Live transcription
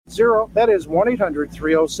That is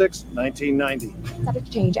 1-800-306-1990. Subject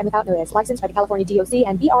to change and without notice. Licensed by the California DOC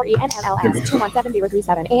and BRENLS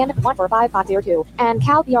 217037 and 145502 and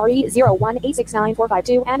Cal BRE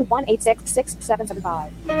 01869452 and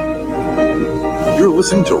 1866775. You're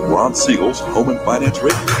listening to Ron Siegel's Home and Finance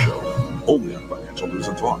Radio Show, only on Financial News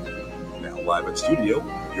and Talk. Now live in studio,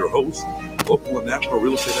 your host, local and national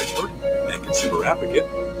real estate expert and consumer advocate,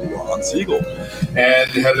 Ron Siegel. And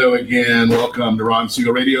hello again. Welcome to Ron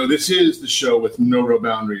Siegel Radio. This is the show with no real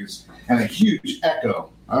boundaries and a huge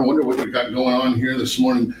echo. I wonder what we got going on here this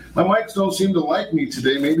morning. My mics don't seem to like me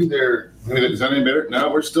today. Maybe is that any better?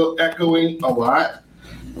 No, we're still echoing a lot.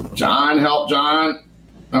 John, help John.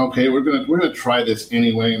 Okay, we're gonna try this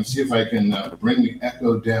anyway and see if I can bring the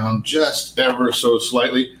echo down just ever so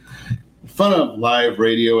slightly. Fun of live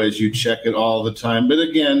radio as you check it all the time. But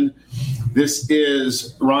again, this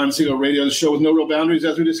is Ron Siegel Radio, the show with no real boundaries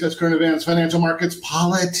as we discuss current events, financial markets,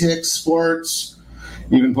 politics, sports,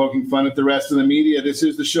 even poking fun at the rest of the media. This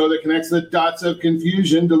is the show that connects the dots of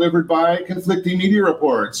confusion delivered by conflicting media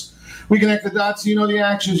reports. We connect the dots so you know the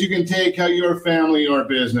actions you can take, how your family or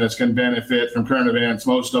business can benefit from current events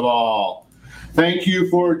most of all. Thank you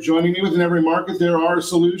for joining me. Within every market, there are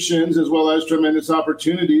solutions as well as tremendous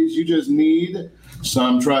opportunities. You just need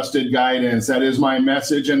some trusted guidance. That is my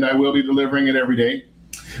message, and I will be delivering it every day.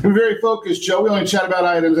 We're very focused, Joe. We only chat about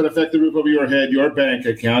items that affect the roof over your head, your bank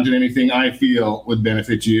account, and anything I feel would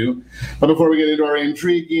benefit you. But before we get into our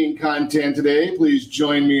intriguing content today, please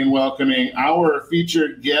join me in welcoming our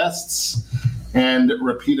featured guests and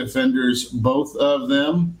repeat offenders, both of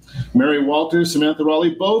them. Mary Walters, Samantha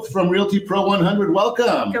Raleigh, both from Realty Pro 100.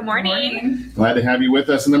 Welcome. Good morning. Glad to have you with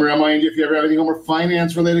us. And let me remind you, if you ever have any home or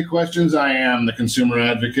finance-related questions, I am the consumer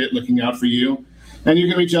advocate looking out for you. And you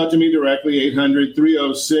can reach out to me directly,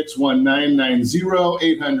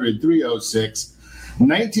 800-306-1990,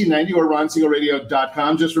 800-306-1990, or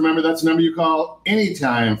ronsiegelradio.com. Just remember, that's the number you call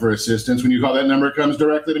anytime for assistance. When you call that number, it comes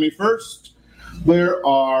directly to me first. There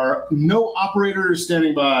are no operators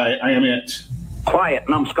standing by. I am it. Quiet,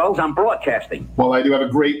 numbskulls. I'm broadcasting. Well, I do have a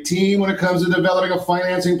great team when it comes to developing a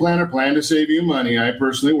financing plan or plan to save you money. I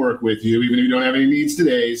personally work with you. Even if you don't have any needs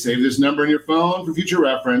today, save this number in your phone for future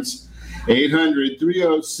reference.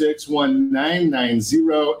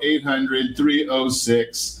 800-306-1990,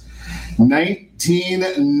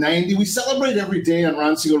 800-306-1990. We celebrate every day on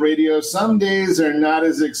Ron Siegel Radio. Some days are not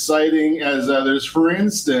as exciting as others. For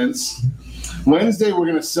instance, Wednesday we're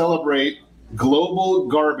going to celebrate Global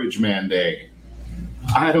Garbage Man Day.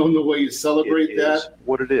 I don't know why you celebrate that.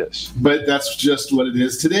 What it is. But that's just what it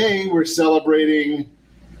is. Today we're celebrating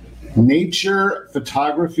Nature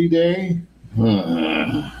Photography Day.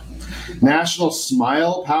 National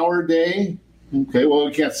Smile Power Day. Okay, well,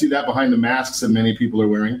 we can't see that behind the masks that many people are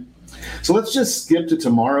wearing. So let's just skip to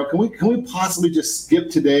tomorrow. Can we possibly just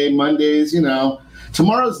skip today, Mondays,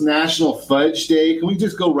 Tomorrow's National Fudge Day. Can we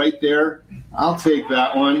just go right there? I'll take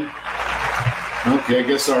that one. Okay, I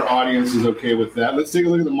guess our audience is okay with that. Let's take a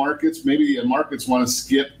look at the markets. Maybe the markets want to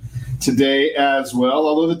skip today as well,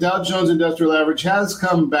 although the Dow Jones Industrial Average has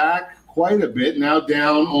come back quite a bit, now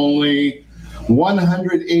down only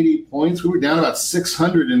 180 points. We were down about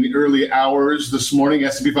 600 in the early hours this morning.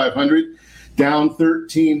 S&P 500 down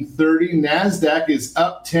 1330. NASDAQ is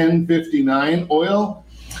up 1059. Oil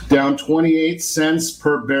down 28 cents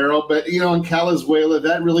per barrel. But, in Venezuela,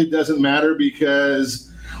 that really doesn't matter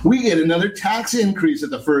because we get another tax increase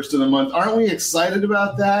at the first of the month. Aren't we excited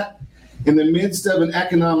about that? In the midst of an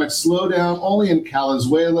economic slowdown, only in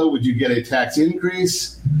Venezuela would you get a tax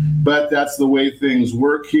increase. But that's the way things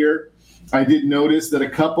work here. I did notice that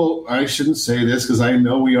I shouldn't say this because I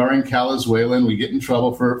know we are in Venezuela and we get in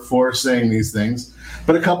trouble for saying these things,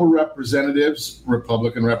 but a couple representatives,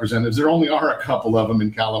 Republican representatives, there only are a couple of them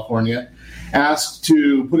in California, asked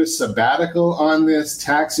to put a sabbatical on this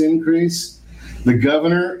tax increase. The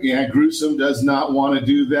governor, Gruesome, does not want to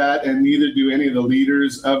do that, and neither do any of the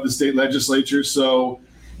leaders of the state legislature. So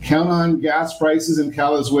count on gas prices in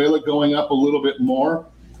Venezuela going up a little bit more.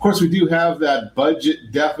 Of course, we do have that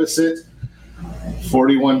budget deficit,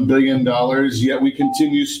 $41 billion, yet we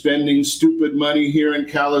continue spending stupid money here in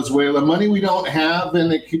Venezuela, money we don't have,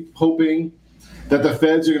 and they keep hoping that the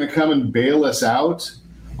feds are going to come and bail us out.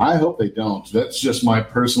 I hope they don't. That's just my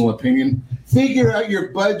personal opinion. Figure out your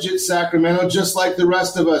budget, Sacramento, just like the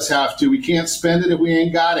rest of us have to. We can't spend it if we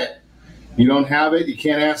ain't got it. You don't have it, you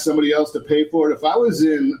can't ask somebody else to pay for it. If I was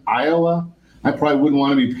in Iowa, I probably wouldn't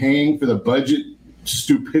want to be paying for the budget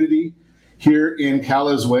stupidity here in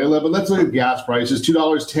Venezuela. But let's look at gas prices.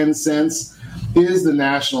 $2.10 is the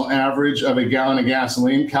national average of a gallon of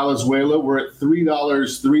gasoline. Venezuela, we're at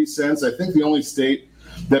 $3.03. I think the only state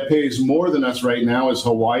that pays more than us right now is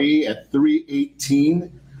Hawaii at $3.18.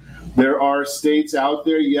 There are states out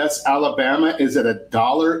there. Yes, Alabama is at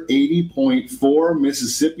 $1.80.4.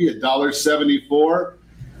 Mississippi $1.74.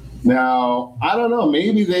 Now, I don't know.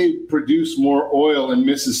 Maybe they produce more oil in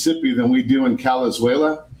Mississippi than we do in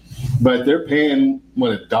Calizuela, but they're paying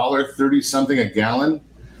 $1.30 something a gallon,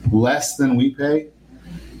 less than we pay.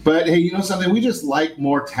 But hey, you know something? We just like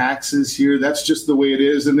more taxes here. That's just the way it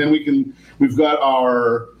is. And then we've got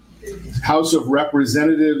our House of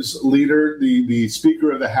Representatives leader, the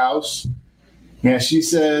Speaker of the House. Yeah, she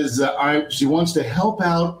says she wants to help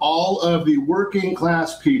out all of the working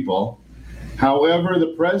class people. However,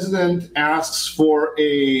 the president asks for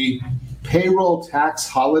a payroll tax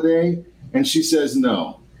holiday, and she says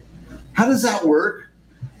no. How does that work?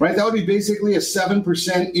 Right? That would be basically a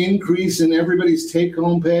 7% increase in everybody's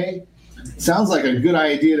take-home pay. Sounds like a good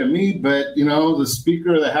idea to me, but, the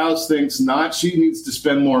Speaker of the House thinks not. She needs to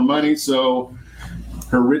spend more money, so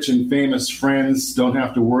her rich and famous friends don't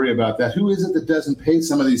have to worry about that. Who is it that doesn't pay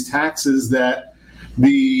some of these taxes that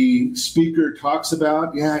the Speaker talks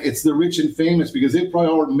about? Yeah, it's the rich and famous, because they've probably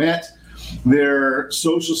already met their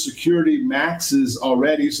Social Security maxes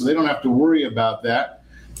already, so they don't have to worry about that.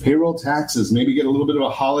 Payroll taxes, maybe get a little bit of a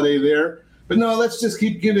holiday there. But no, let's just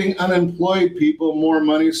keep giving unemployed people more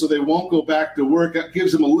money so they won't go back to work. That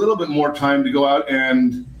gives them a little bit more time to go out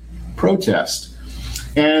and protest.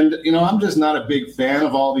 And, I'm just not a big fan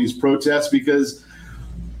of all these protests, because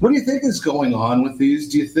what do you think is going on with these?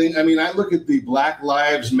 Do you think, I look at the Black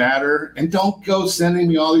Lives Matter, and don't go sending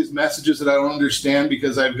me all these messages that I don't understand,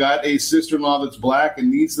 because I've got a sister-in-law that's black and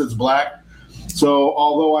niece that's black. So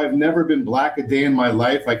although I've never been black a day in my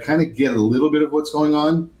life, I kind of get a little bit of what's going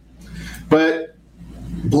on. But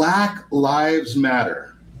Black Lives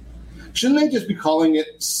Matter, shouldn't they just be calling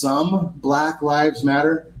it some Black Lives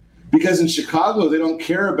Matter? Because in Chicago, they don't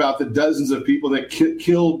care about the dozens of people that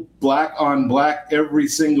kill black on black every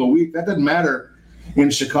single week. That doesn't matter in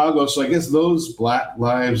Chicago. So I guess those black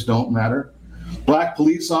lives don't matter. Black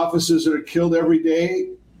police officers that are killed every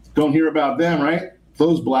day, don't hear about them, right?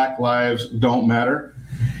 Those black lives don't matter.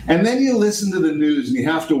 And then you listen to the news and you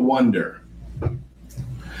have to wonder,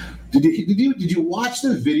 did you watch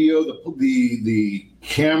the video, the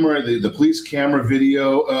camera, the police camera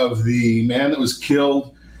video of the man that was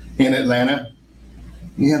killed in Atlanta?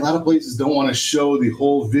 Yeah, a lot of places don't want to show the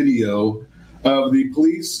whole video of the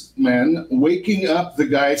policeman waking up the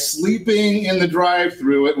guy sleeping in the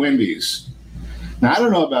drive-thru at Wendy's. Now, I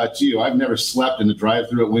don't know about you. I've never slept in the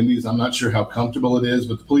drive-thru at Wendy's. I'm not sure how comfortable it is,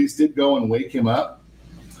 but the police did go and wake him up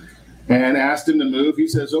and asked him to move. He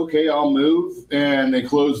says, okay, I'll move. And they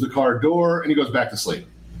close the car door, and he goes back to sleep.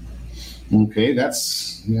 Okay,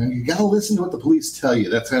 that's, you got to listen to what the police tell you.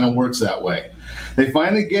 That kind of works that way. They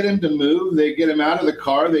finally get him to move. They get him out of the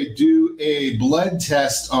car. They do a blood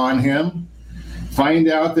test on him, find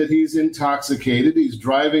out that he's intoxicated. He's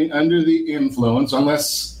driving under the influence,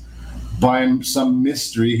 unless by some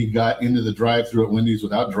mystery he got into the drive-thru at Wendy's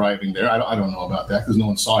without driving there. I don't know about that, because no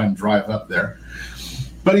one saw him drive up there.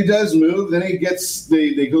 But he does move. Then they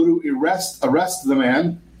go to arrest the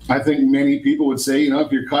man. I think many people would say,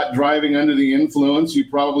 if you're caught driving under the influence, you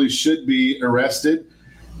probably should be arrested,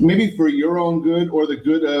 maybe for your own good or the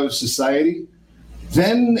good of society.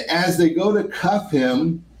 Then as they go to cuff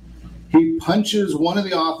him, he punches one of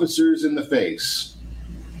the officers in the face.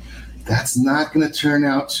 That's not going to turn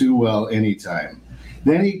out too well anytime.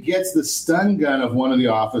 Then he gets the stun gun of one of the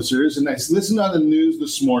officers, and I listened on the news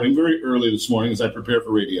this morning, very early this morning as I prepare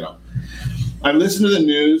for radio. I listened to the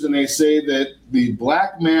news, and they say that the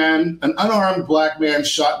black man, an unarmed black man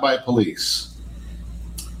shot by police.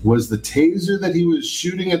 Was the taser that he was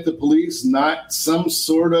shooting at the police not some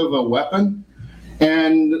sort of a weapon?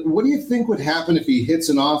 And what do you think would happen if he hits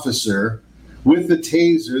an officer with the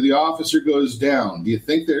taser? The officer goes down. Do you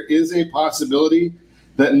think there is a possibility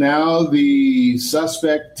that now the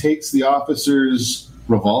suspect takes the officer's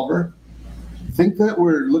revolver? I think that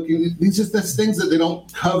we're looking, these are the things that they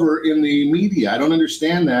don't cover in the media. I don't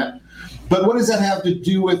understand that. But what does that have to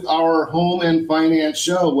do with our home and finance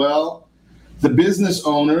show? Well, the business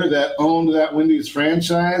owner that owned that Wendy's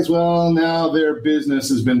franchise, well, now their business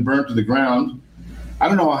has been burnt to the ground. I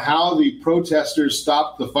don't know how the protesters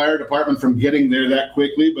stopped the fire department from getting there that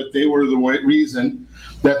quickly, but they were the reason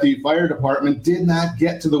that the fire department did not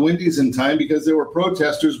get to the Wendy's in time, because there were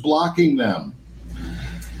protesters blocking them.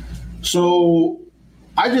 So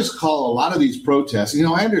I just call a lot of these protests,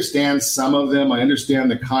 I understand some of them, I understand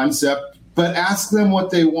the concept, but ask them what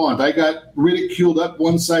they want. I got ridiculed up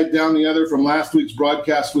one side, down the other from last week's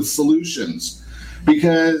broadcast with solutions.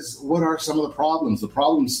 Because what are some of the problems? The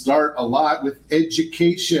problems start a lot with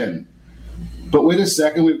education. But wait a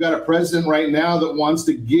second, we've got a president right now that wants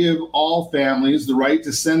to give all families the right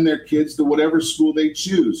to send their kids to whatever school they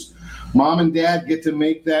choose. Mom and dad get to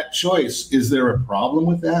make that choice. Is there a problem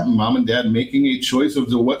with that? Mom and dad making a choice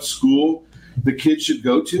of what school the kids should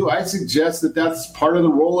go to? I suggest that that's part of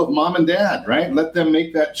the role of mom and dad, right? Let them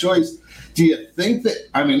make that choice. Do you think that,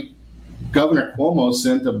 Governor Cuomo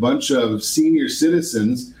sent a bunch of senior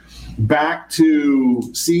citizens back to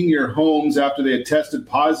senior homes after they had tested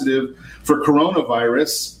positive for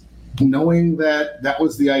coronavirus, knowing that that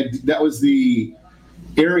was the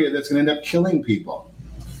area that's going to end up killing people.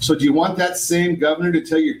 So do you want that same governor to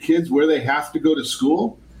tell your kids where they have to go to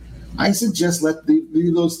school? I suggest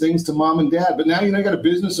leave those things to mom and dad. But now you got a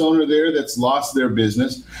business owner there that's lost their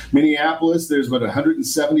business. Minneapolis, there's about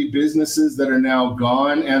 170 businesses that are now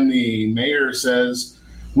gone, and the mayor says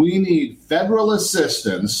we need federal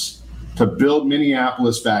assistance to build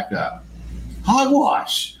Minneapolis back up.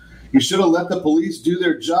 Hogwash. You should have let the police do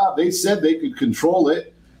their job. They said they could control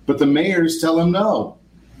it, but the mayors tell them no.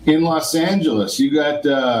 In Los Angeles, you got,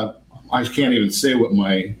 I can't even say what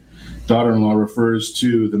my daughter-in-law refers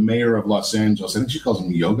to the mayor of Los Angeles. I think she calls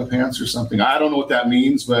him yoga pants or something. I don't know what that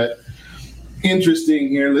means, but interesting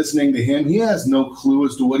here, listening to him. He has no clue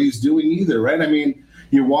as to what he's doing either, right?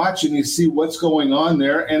 You watch and you see what's going on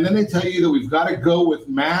there, and then they tell you that we've got to go with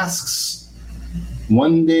masks.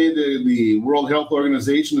 One day the World Health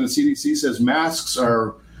Organization and the CDC says masks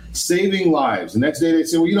are saving lives. The next day they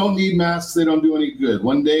say, well, you don't need masks. They don't do any good.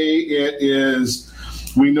 One day it is,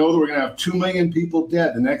 we know that we're going to have 2 million people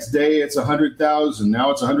dead. The next day it's 100,000.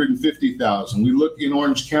 Now it's 150,000. We look in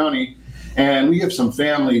Orange County, and we have some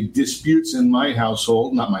family disputes in my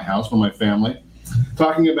household, not my house, but my family,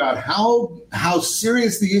 talking about how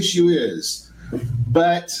serious the issue is.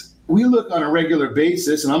 But we look on a regular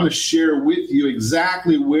basis, and I'm going to share with you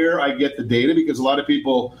exactly where I get the data, because a lot of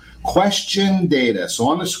people question data. So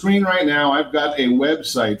on the screen right now, I've got a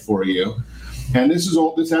website for you. And this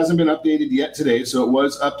hasn't been updated yet today, so it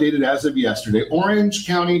was updated as of yesterday. Orange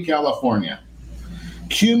County, California.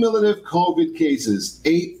 Cumulative COVID cases,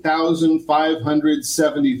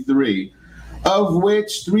 8,573, of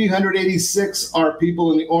which 386 are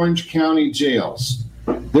people in the Orange County jails.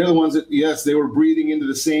 They're the ones that, yes, they were breathing into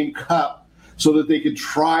the same cup so that they could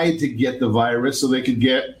try to get the virus so they could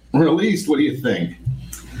get released. What do you think?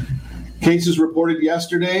 Cases reported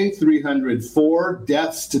yesterday, 304.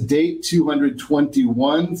 Deaths to date,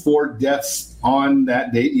 221. 4 deaths on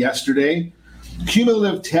that date yesterday.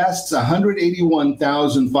 Cumulative tests,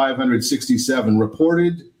 181,567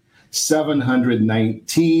 reported,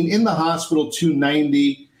 719. In the hospital,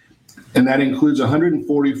 290, and that includes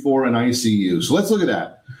 144 in ICU. So let's look at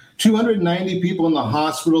that. 290 people in the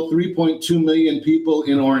hospital, 3.2 million people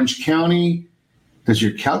in Orange County. Does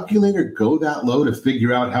your calculator go that low to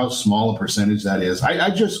figure out how small a percentage that is?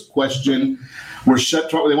 I just question. They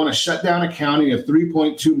want to shut down a county of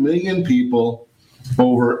 3.2 million people,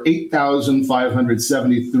 over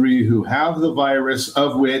 8,573 who have the virus,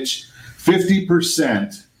 of which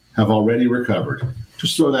 50% have already recovered.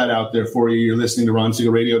 Just throw that out there for you. You're listening to Ron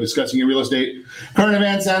Siegel Radio, discussing your real estate, current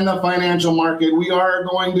events, and the financial market. We are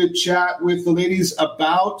going to chat with the ladies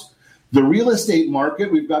about the real estate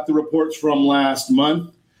market. We've got the reports from last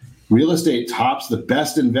month. Real estate tops the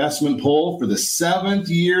best investment poll for the 7th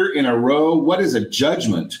year in a row. What is a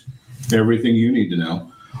judgment? Everything you need to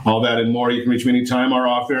know. All that and more. You can reach me anytime. Our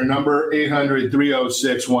off-air number,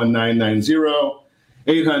 800-306-1990,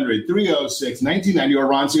 800-306-1990, or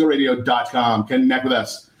RonSiegelRadio.com. Connect with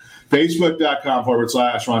us.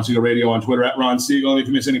 Facebook.com/Ron Siegel Radio, on Twitter @Ron Siegel. And if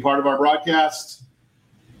you miss any part of our broadcast,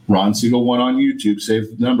 Ron Siegel 1 on YouTube.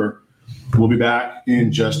 Save the number. We'll be back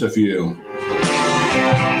in just a few.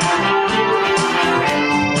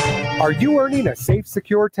 Are you earning a safe,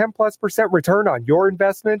 secure 10+% return on your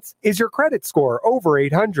investments? Is your credit score over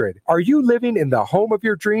 800? Are you living in the home of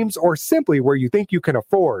your dreams, or simply where you think you can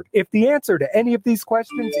afford? If the answer to any of these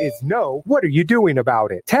questions is no, what are you doing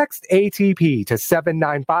about it? Text ATP to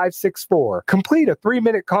 79564. Complete a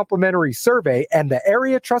 3-minute complimentary survey, and the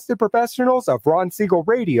area trusted professionals of Ron Siegel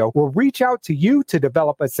Radio will reach out to you to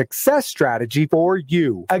develop a success strategy for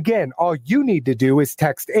you. Again, all you need to do is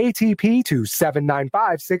text ATP to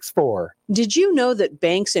 79564. Did you know that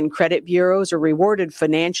banks and credit bureaus are rewarded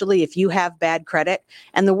financially if you have bad credit?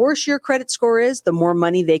 And the worse your credit score is, the more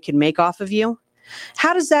money they can make off of you?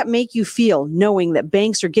 How does that make you feel, knowing that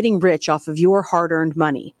banks are getting rich off of your hard-earned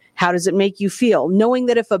money? How does it make you feel, knowing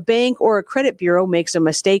that if a bank or a credit bureau makes a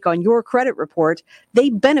mistake on your credit report, they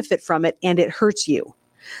benefit from it and it hurts you?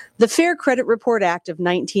 The Fair Credit Report Act of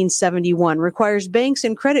 1971 requires banks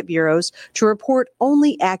and credit bureaus to report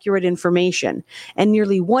only accurate information, and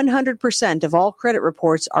nearly 100% of all credit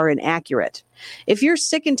reports are inaccurate. If you're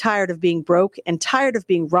sick and tired of being broke and tired of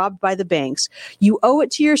being robbed by the banks, you owe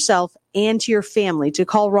it to yourself and to your family to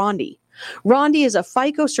call Rondi. Rondi is a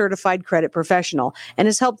FICO certified credit professional and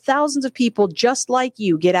has helped thousands of people just like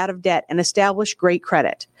you get out of debt and establish great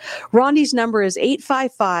credit. Rondi's number is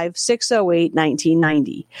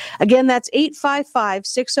 855-608-1990. Again, that's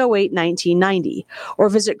 855-608-1990, or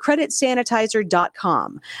visit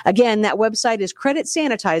creditsanitizer.com. Again, that website is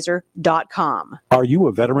creditsanitizer.com. Are you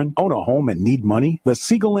a veteran, own a home, and need money? The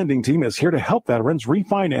Siegel Lending Team is here to help veterans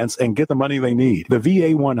refinance and get the money they need. The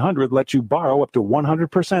VA 100 lets you borrow up to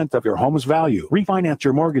 100% of your home's value, refinance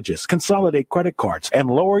your mortgages, consolidate credit cards, and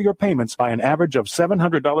lower your payments by an average of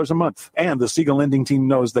 $700 a month. And the Siegel Lending Team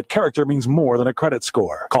knows that character means more than a credit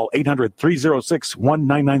score. Call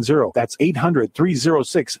 800-306-1990. That's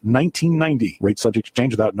 800-306-1990. Rate subject to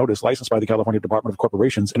change without notice. Licensed by the California Department of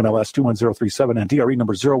Corporations, NMLS 21037, and DRE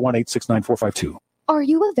number 018694552. Are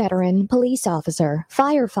you a veteran, police officer,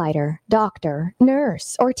 firefighter, doctor,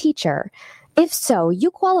 nurse, or teacher? If so,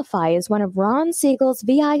 you qualify as one of Ron Siegel's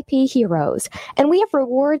VIP heroes, and we have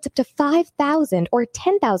rewards up to $5,000 or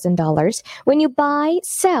 $10,000 when you buy,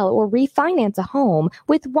 sell, or refinance a home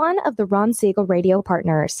with one of the Ron Siegel radio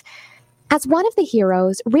partners. As one of the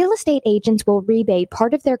heroes, real estate agents will rebate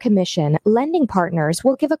part of their commission. Lending partners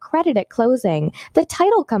will give a credit at closing. The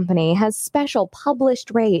title company has special published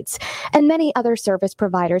rates, and many other service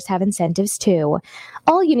providers have incentives too.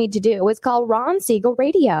 All you need to do is call Ron Siegel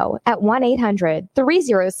Radio at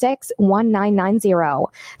 1-800-306-1990.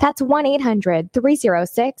 That's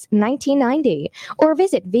 1-800-306-1990, or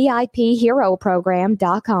visit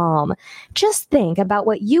VIPHeroProgram.com. Just think about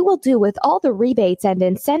what you will do with all the rebates and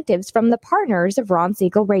incentives from the partners of Ron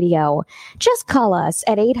Siegel Radio. Just call us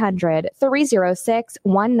at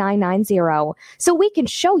 800-306-1990 so we can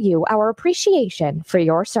show you our appreciation for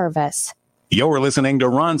your service. You're listening to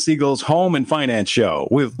Ron Siegel's Home and Finance Show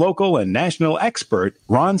with local and national expert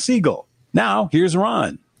Ron Siegel. Now, here's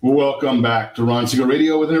Ron. Welcome back to Ron Siegel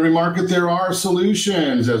Radio. Within every market, there are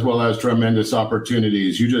solutions as well as tremendous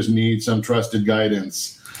opportunities. You just need some trusted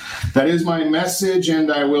guidance. That is my message,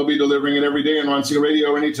 and I will be delivering it every day on Ron Siegel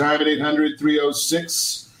Radio anytime at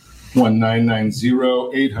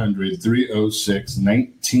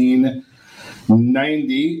 800-306-1990,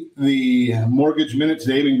 800-306-1990. The Mortgage Minute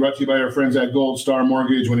today being brought to you by our friends at Gold Star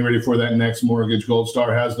Mortgage. When you're ready for that next mortgage, Gold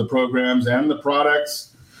Star has the programs and the products.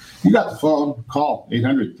 You got the phone. Call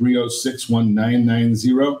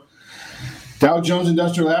 800-306-1990. Dow Jones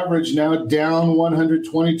Industrial Average now down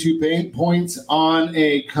 122 points on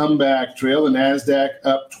a comeback trail. The NASDAQ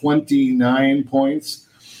up 29 points.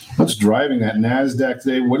 What's driving that NASDAQ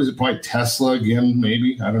today? What is it? Probably Tesla again,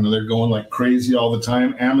 maybe. I don't know. They're going like crazy all the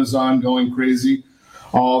time. Amazon going crazy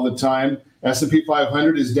all the time. S&P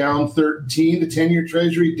 500 is down 13. The 10-year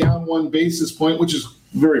Treasury down 1 basis point, which is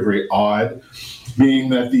very, very odd, being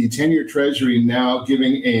that the 10-year Treasury now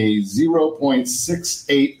giving a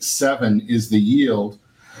 0.687 is the yield.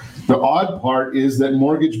 The odd part is that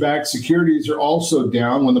mortgage-backed securities are also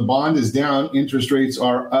down. When the bond is down, interest rates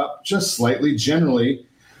are up just slightly. Generally,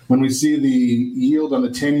 when we see the yield on the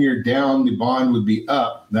 10-year down, the bond would be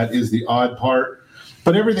up. That is the odd part.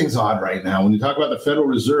 But everything's odd right now. When you talk about the Federal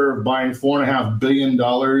Reserve buying $4.5 billion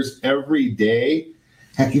every day,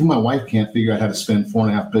 heck, even my wife can't figure out how to spend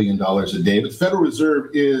 $4.5 billion a day. But the Federal Reserve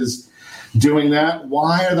is doing that.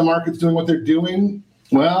 Why are the markets doing what they're doing?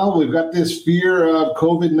 Well, we've got this fear of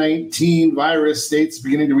COVID-19 virus. States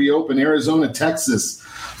beginning to reopen. Arizona, Texas,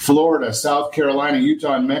 Florida, South Carolina,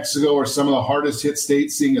 Utah, and Mexico are some of the hardest hit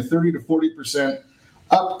states, seeing a 30 to 40%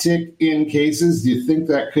 uptick in cases. Do you think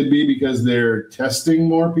that could be because they're testing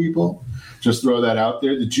more people? Just throw that out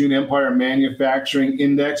there. The June Empire Manufacturing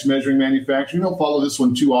Index, measuring manufacturing. You don't follow this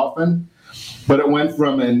one too often, but it went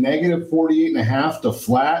from a negative 48.5 to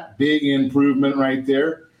flat. Big improvement right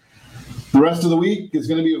there. The rest of the week is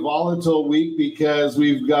going to be a volatile week because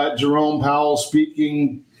we've got Jerome Powell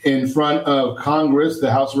speaking in front of Congress,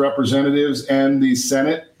 the House of Representatives, and the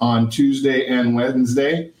Senate on Tuesday and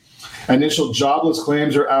Wednesday. Initial jobless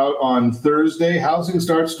claims are out on Thursday. Housing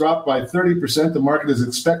starts dropped by 30%. The market is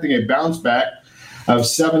expecting a bounce back of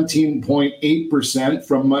 17.8%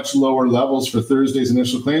 from much lower levels for Thursday's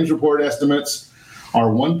initial claims report. Estimates are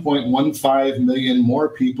 1.15 million more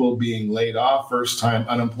people being laid off. First-time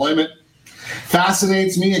unemployment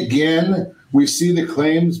fascinates me. Again, we see the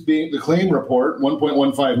claim report,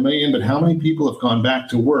 1.15 million, but how many people have gone back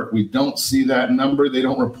to work? We don't see that number. They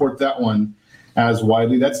don't report that one as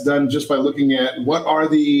widely. That's done just by looking at what are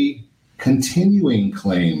the continuing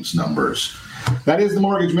claims numbers. That is the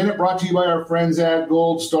Mortgage Minute, brought to you by our friends at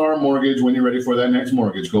Gold Star Mortgage. When you're ready for that next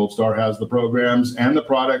mortgage, Gold Star has the programs and the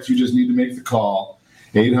products. You just need to make the call,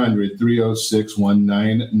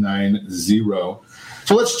 800-306-1990.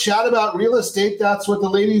 So let's chat about real estate. That's what the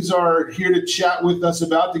ladies are here to chat with us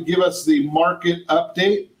about, to give us the market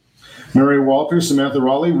update. Mary Walters, Samantha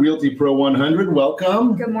Raleigh, Realty Pro 100,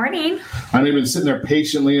 welcome. Good morning. I've been sitting there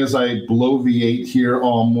patiently as I bloviate here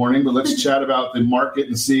all morning, but let's chat about the market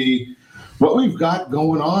and see what we've got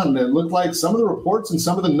going on. It looked like some of the reports and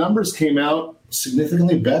some of the numbers came out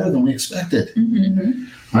significantly better than we expected.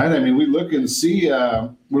 Mm-hmm. Right? I mean, we look and see,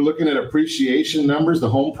 we're looking at appreciation numbers, the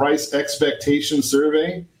home price expectation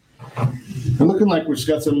survey. We're looking like we've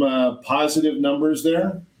got some positive numbers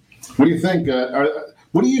there. What do you think?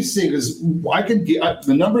 What do you see? Because I could get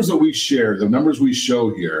the numbers that we share, the numbers we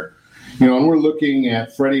show here, and we're looking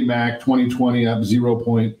at Freddie Mac 2020 up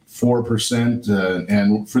 0.4%,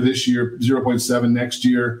 and for this year, 0.7 next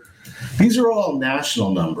year. These are all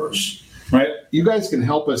national numbers, right? You guys can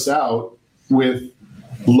help us out with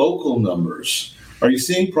local numbers. Are you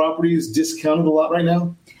seeing properties discounted a lot right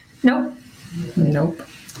now? Nope.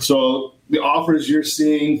 So the offers you're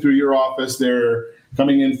seeing through your office, they're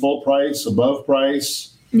coming in full price, above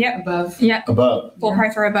price? Yeah, above. Yeah. Above. Full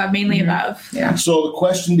price or above, mainly above. Yeah. So the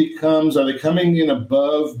question becomes, are they coming in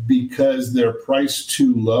above because they're priced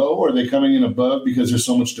too low, or are they coming in above because there's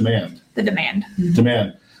so much demand? The demand.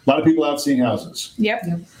 Demand. A lot of people out seeing houses. Yep.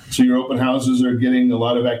 So your open houses are getting a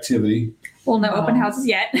lot of activity. Well, no open houses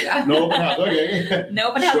yet. No open houses, okay.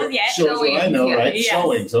 No open houses yet. Showings, I know, right? Yes.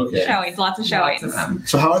 Showings, okay. Showings, lots of showings. Lots of them.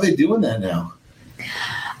 So how are they doing that now?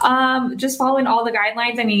 Just following all the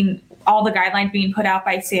guidelines. I mean, all the guidelines being put out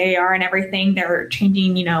by CAR and everything, they're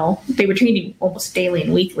changing, they were changing almost daily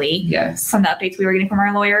and weekly. Yes. From the updates we were getting from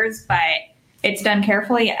our lawyers, but it's done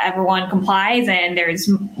carefully. Everyone complies, and there's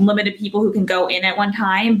limited people who can go in at one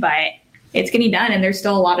time, but it's getting done, and there's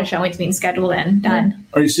still a lot of showings being scheduled and done.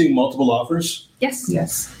 Are you seeing multiple offers? Yes.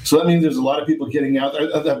 Yes. So that means there's a lot of people getting out.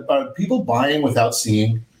 Are people buying without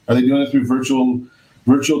seeing? Are they doing it through virtual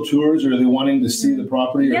tours, or are they wanting to see the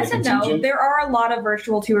property? Yes and no. There are a lot of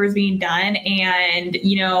virtual tours being done, and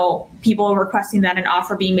people are requesting that an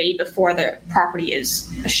offer be made before the property is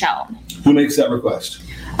shown. Who makes that request?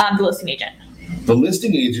 The listing agent. The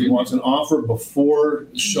listing agent wants an offer before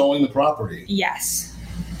showing the property. Yes.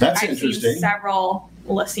 That's I've interesting. seen several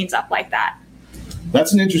listings up like that.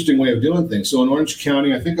 That's an interesting way of doing things. So in Orange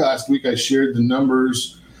County, I think last week I shared the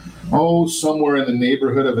numbers. Somewhere in the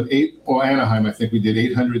neighborhood of Anaheim, I think we did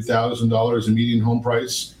 $800,000 in median home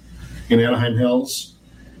price in Anaheim Hills.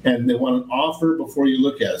 And they want an offer before you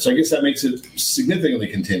look at it. So I guess that makes it significantly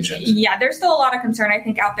contingent. Yeah, there's still a lot of concern, I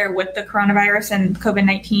think, out there with the coronavirus and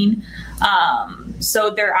COVID-19. So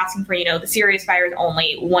they're asking for, the serious buyers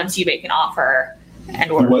only once you make an offer.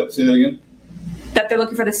 And what? Say that again? That they're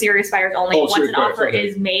looking for the serious buyers only. Once an offer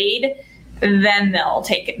is made, then they'll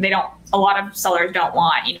take it. A lot of sellers don't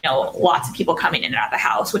want, lots of people coming in and out of the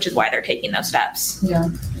house, which is why they're taking those steps. Yeah.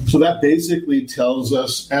 So that basically tells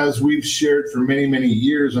us, as we've shared for many, many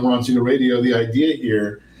years on Ron Siegel Radio, the idea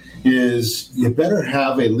here is you better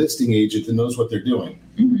have a listing agent that knows what they're doing.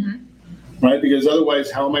 Mm-hmm. Right? Because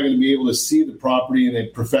otherwise, how am I going to be able to see the property in a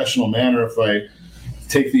professional manner if I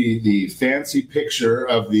take the fancy picture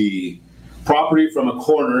of the property from a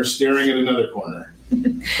corner staring at another corner?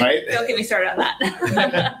 Right? Don't get me started on that.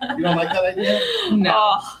 You don't like that idea?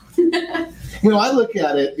 No. I look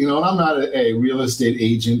at it, and I'm not a real estate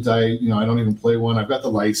agent. I don't even play one. I've got the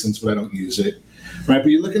license, but I don't use it. Right? But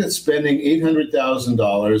you're looking at spending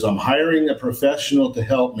 $800,000. I'm hiring a professional to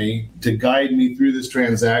help me, to guide me through this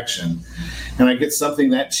transaction, and I get something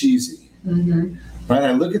that cheesy. Mm-hmm. Right?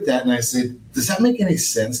 I look at that and I say, does that make any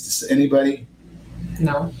sense to anybody?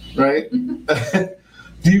 No. Right?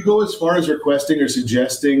 Do you go as far as requesting or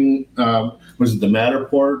suggesting, was it the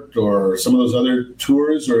Matterport or some of those other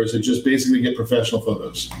tours, or is it just basically get professional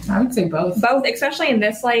photos? I would say both. Both, especially in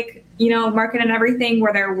this, market and everything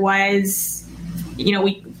where there was,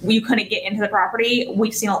 we couldn't get into the property.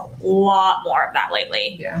 We've seen a lot more of that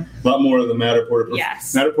lately. Yeah. A lot more of the Matterport.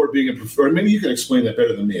 Yes. Matterport being or maybe you can explain that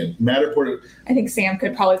better than me. Matterport. I think Sam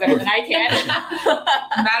could probably better than I can.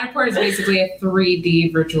 Matterport is basically a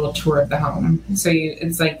 3D virtual tour of the home. So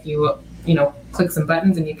it's like you click some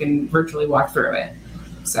buttons and you can virtually walk through it.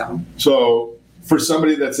 So for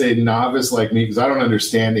somebody that's a novice like me, because I don't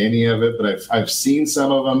understand any of it, but I've seen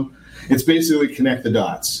some of them, it's basically connect the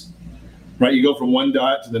dots. Right, you go from one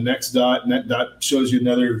dot to the next dot, and that dot shows you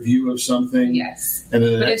another view of something. Yes, and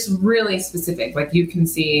then but it's really specific. Like you can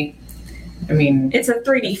see I mean, it's a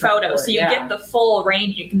 3D photo, so you get the full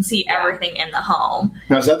range. You can see everything in the home.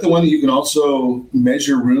 Now, is that the one that you can also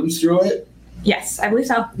measure rooms through it? Yes, I believe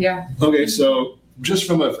so. Yeah. Okay, so just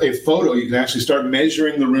from a photo, you can actually start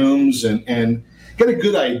measuring the rooms and get a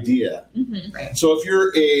good idea. Mm-hmm. Right. So if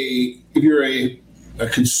you're a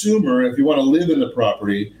consumer, if you want to live in the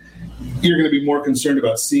property, you're going to be more concerned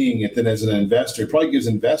about seeing it than as an investor. It probably gives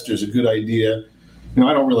investors a good idea.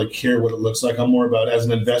 I don't really care what it looks like. I'm more about, as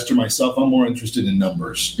an investor myself, I'm more interested in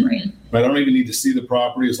numbers. Right. I don't even need to see the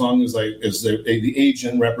property as long as the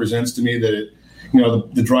agent represents to me that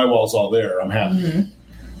the drywall's all there. I'm happy.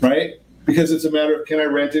 Mm-hmm. Right? Because it's a matter of, can I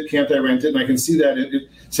rent it? Can't I rent it? And I can see that.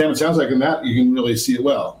 Sam, it sounds like in that you can really see it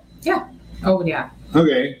well. Yeah. Oh, yeah.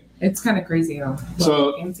 Okay. It's kind of crazy how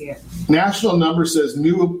you can see it. National number says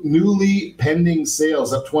newly pending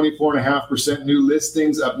sales up 24.5%, new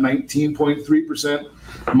listings up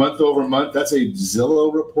 19.3% month over month. That's a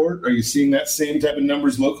Zillow report. Are you seeing that same type of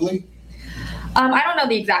numbers locally? I don't know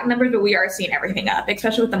the exact numbers, but we are seeing everything up,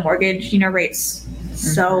 especially with the mortgage, rates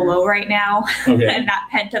so low right now. Okay. And that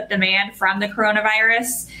pent-up demand from the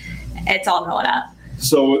coronavirus, it's all going up.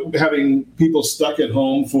 So having people stuck at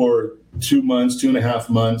home for 2 months, 2.5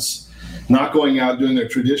 months, not going out doing their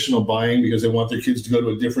traditional buying because they want their kids to go to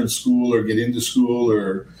a different school or get into school,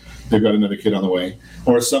 or they've got another kid on the way,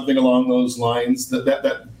 or something along those lines,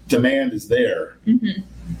 that demand is there. Mm-hmm.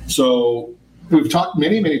 So we've talked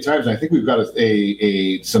many times, and I think we've got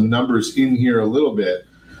some numbers in here a little bit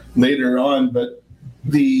later on, but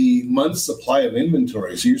the month's supply of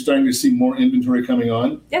inventory. So you're starting to see more inventory coming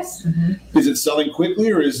on? Yes. Mm-hmm. Is it selling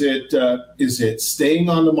quickly, or is it staying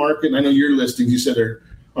on the market? And I know your listings, you said,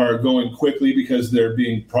 are going quickly because they're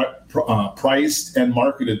being priced and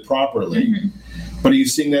marketed properly. Mm-hmm. But are you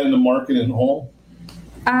seeing that in the market in whole?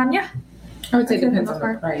 Yeah. I would say it depends on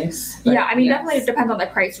the price. Yeah, definitely it depends on the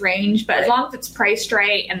price range, but as long as it's priced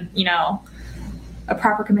right and, a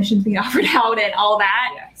proper commission's being offered out and all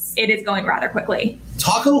that, yes, it is going rather quickly.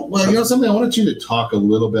 Something I wanted you to talk a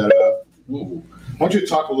little bit about. I want you to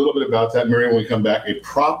talk a little bit about that, Mary, when we come back. A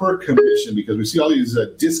proper commission, because we see all these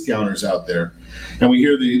discounters out there, and we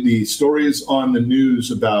hear the stories on the news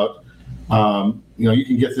about, you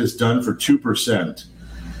can get this done for 2%.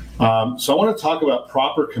 So I want to talk about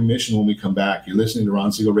proper commission when we come back. You're listening to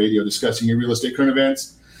Ron Siegel Radio, discussing your real estate current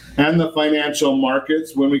events and the financial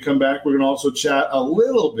markets. When we come back, we're going to also chat a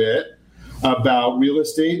little bit about real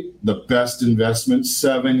estate, the best investment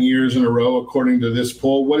 7 years in a row, according to this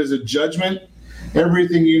poll. What is a judgment?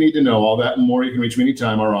 Everything you need to know, all that and more. You can reach me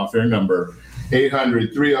anytime. Our off-air number,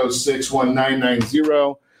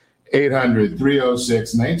 800-306-1990,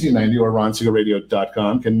 800-306-1990, or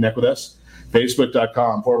RonSiegelRadio.com. Connect with us.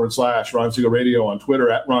 Facebook.com/Ron Siegel Radio, on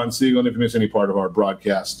Twitter @Ron Siegel. And if you miss any part of our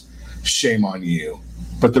broadcast, shame on you.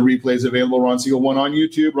 But the replay is available, Ron Siegel 1 on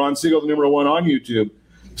YouTube. Ron Siegel, the number 1 on YouTube.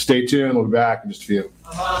 Stay tuned. We'll be back in just a few.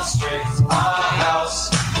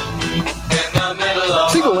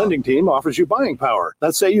 Siegel Lending Team offers you buying power.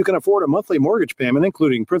 Let's say you can afford a monthly mortgage payment,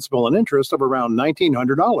 including principal and interest, of around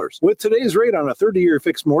 $1,900. With today's rate on a 30-year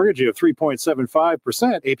fixed mortgage of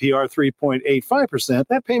 3.75%, APR 3.85%,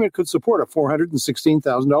 that payment could support a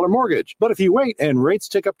 $416,000 mortgage. But if you wait and rates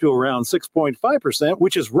tick up to around 6.5%,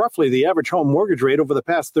 which is roughly the average home mortgage rate over the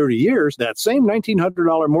past 30 years, that same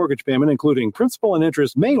 $1,900 mortgage payment, including principal and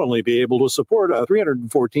interest, may only be able to support a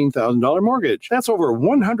 $314,000 mortgage. That's over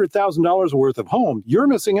 $100,000 worth of home you're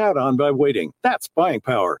missing out on by waiting. That's buying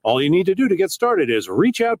power. All you need to do to get started is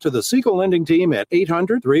reach out to the Siegel Lending Team at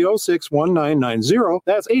 800-306-1990.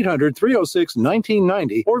 That's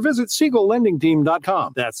 800-306-1990. Or visit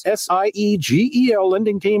SiegelLendingTeam.com. That's SIEGEL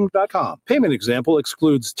LendingTeam.com. Payment example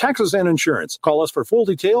excludes taxes and insurance. Call us for full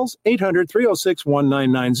details,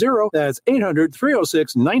 800-306-1990. That's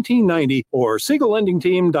 800-306-1990 or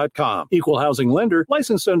SiegelLendingTeam.com. Equal housing lender,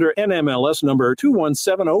 licensed under NMLS number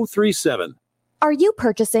 217037. Are you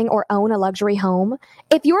purchasing or own a luxury home?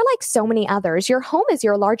 If you're like so many others, your home is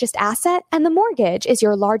your largest asset and the mortgage is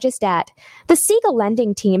your largest debt. The Siegel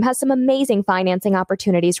Lending Team has some amazing financing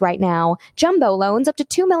opportunities right now. Jumbo loans up to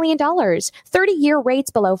 $2 million, 30-year rates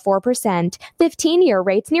below 4%, 15-year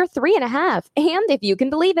rates near 3.5%, and if you can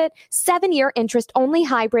believe it, 7-year interest-only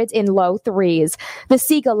hybrids in low 3s. The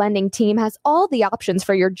Siegel Lending Team has all the options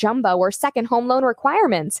for your jumbo or second home loan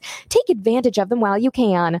requirements. Take advantage of them while you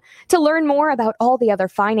can. To learn more about out all the other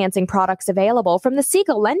financing products available from the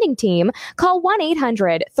Siegel Lending Team, call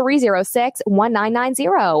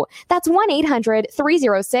 1-800-306-1990. That's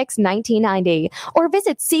 1-800-306-1990. Or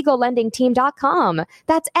visit SiegelLendingTeam.com.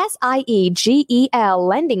 That's SIEGEL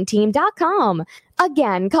LendingTeam.com.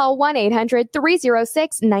 Again, call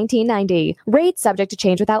 1-800-306-1990. Rates subject to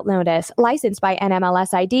change without notice. Licensed by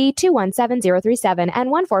NMLS ID 217037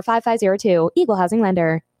 and 145502. Equal housing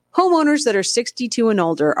lender. Homeowners that are 62 and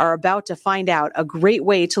older are about to find out a great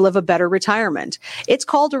way to live a better retirement. It's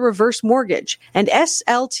called a reverse mortgage, and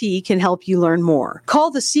SLT can help you learn more.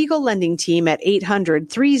 Call the Siegel Lending Team at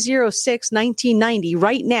 800-306-1990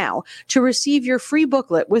 right now to receive your free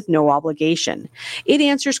booklet with no obligation. It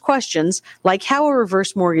answers questions like how a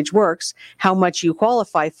reverse mortgage works, how much you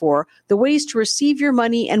qualify for, the ways to receive your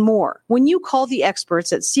money, and more. When you call the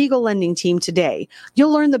experts at Siegel Lending Team today,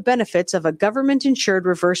 you'll learn the benefits of a government-insured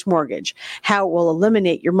reverse mortgage, how it will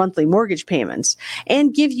eliminate your monthly mortgage payments,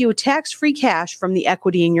 and give you tax-free cash from the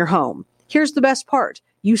equity in your home. Here's the best part.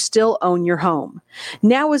 You still own your home.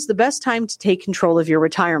 Now is the best time to take control of your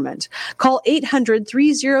retirement. Call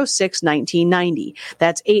 800-306-1990.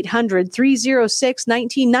 That's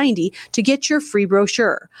 800-306-1990 to get your free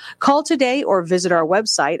brochure. Call today or visit our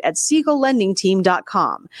website at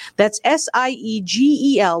SiegelLendingTeam.com. That's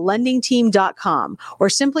SIEGEL LendingTeam.com, or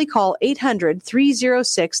simply call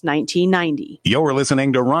 800-306-1990. You're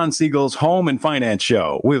listening to Ron Siegel's Home and Finance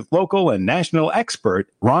Show with local and national expert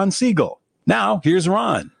Ron Siegel. Now, here's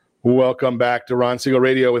Ron. Welcome back to Ron Siegel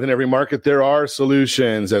Radio. Within every market, there are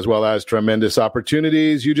solutions as well as tremendous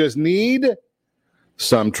opportunities. You just need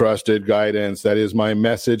some trusted guidance. That is my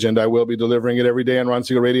message, and I will be delivering it every day on Ron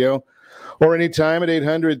Siegel Radio or anytime at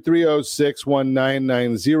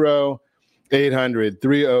 800-306-1990,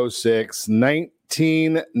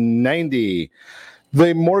 800-306-1990.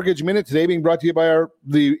 The Mortgage Minute today being brought to you by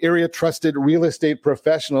the area trusted real estate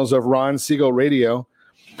professionals of Ron Siegel Radio.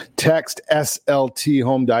 Text SLT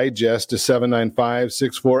Home Digest to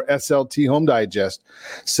 79564, SLT Home Digest,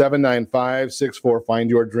 79564. Find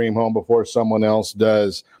your dream home before someone else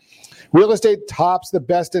does. Real estate tops the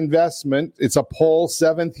best investment. It's a poll,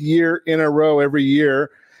 7th year in a row every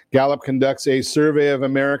year. Gallup conducts a survey of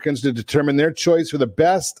Americans to determine their choice for the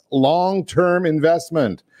best long-term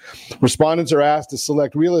investment. Respondents are asked to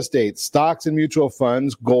select real estate, stocks and mutual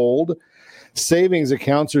funds, gold, savings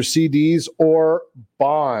accounts or CDs, or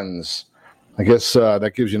bonds. I guess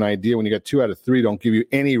that gives you an idea. When you got 2 out of 3 don't give you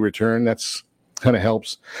any return, that's kind of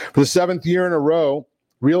helps. For the 7th year in a row,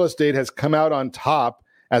 real estate has come out on top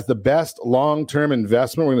as the best long-term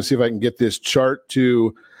investment. We're going to see if I can get this chart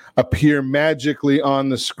to appear magically on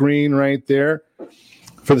the screen right there.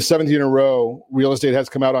 For the 7th year in a row, real estate has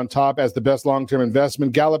come out on top as the best long-term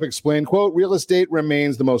investment. Gallup explained, quote, real estate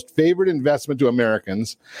remains the most favored investment to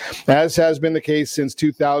Americans, as has been the case since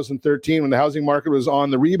 2013 when the housing market was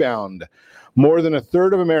on the rebound. More than a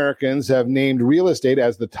third of Americans have named real estate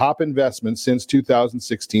as the top investment since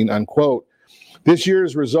 2016, unquote. This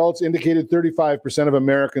year's results indicated 35% of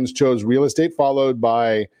Americans chose real estate, followed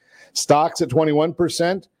by stocks at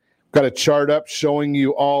 21%. Got a chart up showing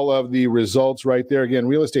you all of the results right there. Again,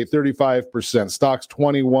 real estate 35%, stocks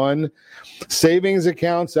 21%, savings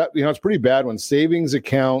accounts. It's pretty bad when savings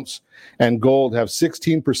accounts and gold have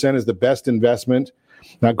 16% as the best investment.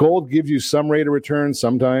 Now, gold gives you some rate of return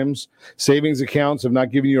sometimes. Savings accounts have not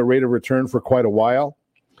given you a rate of return for quite a while.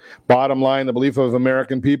 Bottom line, the belief of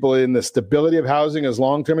American people in the stability of housing as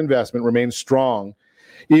long-term investment remains strong,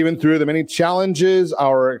 even through the many challenges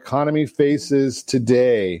our economy faces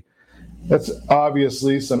today. That's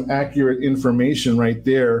obviously some accurate information right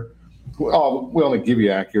there. We only give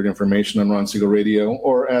you accurate information on Ron Siegel Radio,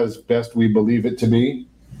 or as best we believe it to be.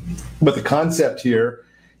 But the concept here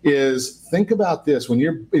is, think about this. When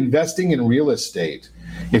you're investing in real estate,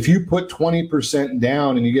 if you put 20%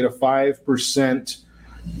 down and you get a 5%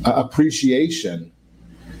 appreciation,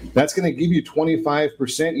 that's going to give you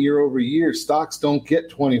 25% year over year. Stocks don't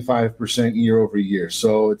get 25% year over year.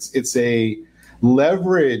 So it's a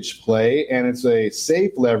leverage play, and it's a safe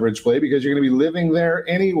leverage play because you're going to be living there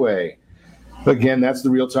anyway. Again, that's the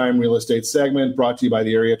Real-Time Real Estate segment brought to you by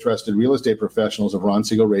the area trusted real estate professionals of Ron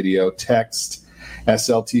Siegel Radio. Text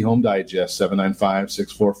SLT Home Digest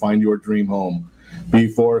 79564. Find your dream home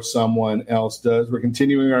before someone else does. We're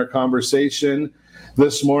continuing our conversation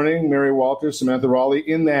this morning. Mary Walters, Samantha Raleigh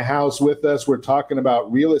in the house with us. We're talking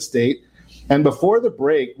about real estate. And before the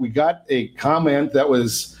break, we got a comment that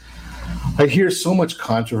was, I hear so much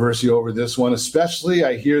controversy over this one, especially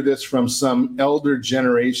I hear this from some elder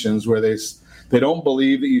generations where they don't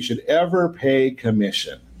believe that you should ever pay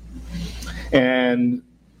commission. And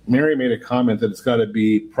Mary made a comment that it's got to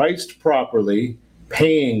be priced properly,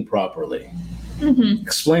 paying properly. Mm-hmm.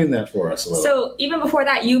 Explain that for us a little. So even before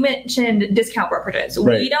that, you mentioned discount brokerages.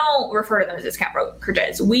 Right. We don't refer to them as discount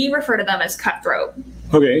brokerages. We refer to them as cutthroat.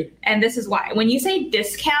 Okay. And this is why. When you say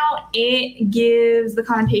discount, it gives the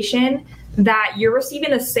connotation that you're receiving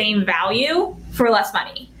the same value for less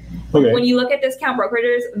money. Okay. When you look at discount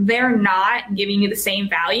brokerages, they're not giving you the same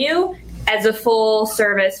value as a full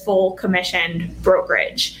service, full commissioned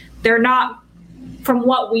brokerage. They're not, from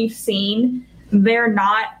what we've seen, they're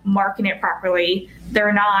not marketing it properly.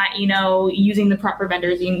 They're not, using the proper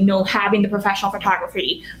vendors, having the professional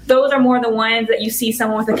photography. Those are more the ones that you see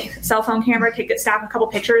someone with a cell phone camera snap a couple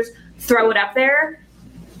pictures, throw it up there,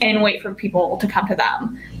 and wait for people to come to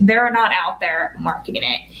them. They're not out there marketing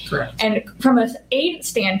it. Correct. And from an agent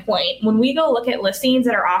standpoint, when we go look at listings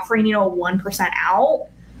that are offering, 1% out,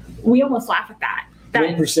 we almost laugh at that.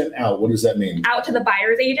 1% out. What does that mean? Out to the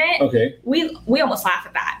buyer's agent. Okay. We almost laugh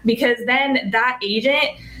at that, because then that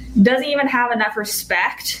agent doesn't even have enough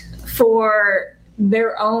respect for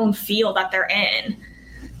their own field that they're in,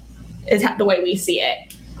 is the way we see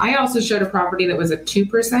it. I also showed a property that was a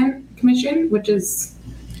 2% commission, which is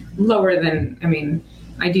lower than,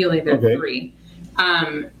 ideally they're 3.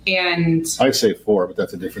 And I'd say 4, but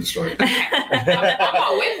that's a different story. I'm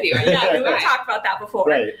all with you. Yeah, we've talked about that before.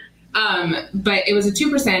 Right. But it was a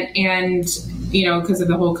 2%, and because of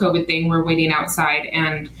the whole COVID thing, we're waiting outside,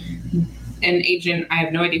 and an agent, I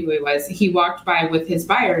have no idea who he was, he walked by with his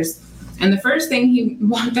buyers, and the first thing he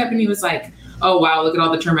walked up and he was like, "Oh wow, look at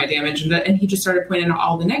all the termite damage," and he just started pointing out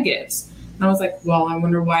all the negatives. And I was like, well, I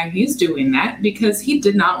wonder why he's doing that, because he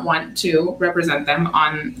did not want to represent them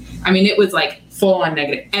on, it was like full on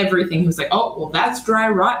negative, everything. He was like, oh, well, that's dry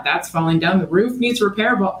rot. That's falling down. The roof needs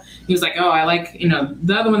repair. But he was like, oh, I like,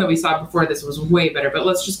 the other one that we saw before this was way better, but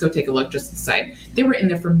let's just go take a look just aside. They were in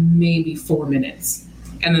there for maybe 4 minutes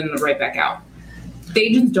and then right back out. The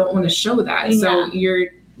agents don't want to show that. Yeah. So you're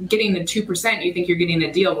getting the 2%, you think you're getting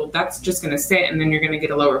a deal. Well, that's just going to sit, and then you're going to get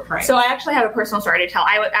a lower price. So I actually have a personal story to tell.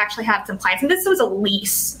 I would actually have some clients, and this was a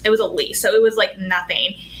lease. It was a lease, so it was like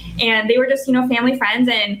nothing. And they were just, family friends,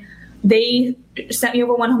 and they sent me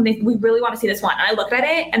over one home. We really want to see this one. And I looked at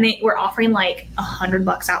it, and they were offering like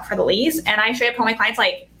 $100 out for the lease. And I straight up told my clients,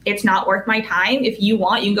 like, it's not worth my time. If you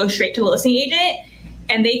want, you can go straight to the listing agent.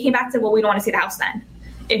 And they came back and said, well, we don't want to see the house then.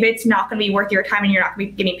 If it's not going to be worth your time and you're not going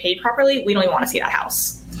to be getting paid properly, we don't even want to see that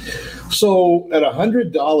house. So at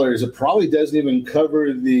 $100, it probably doesn't even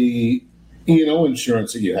cover the E&O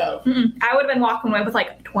insurance that you have. I would have been walking away with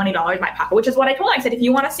like $20 in my pocket, which is what I told them. I said, if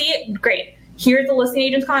you want to see it, great. Here's the listing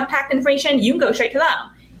agent's contact information. You can go straight to them.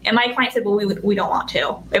 And my client said, well, we don't want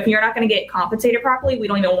to. If you're not going to get compensated properly, we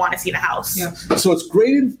don't even want to see the house. Yeah. So it's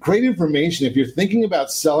great information. If you're thinking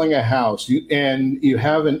about selling a house and you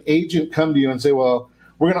have an agent come to you and say, well,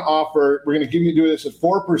 we're going to do this at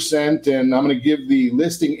 4%, and I'm going to give the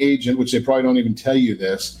listing agent, which they probably don't even tell you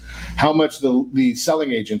this, how much the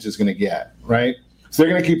selling agent is going to get, right? So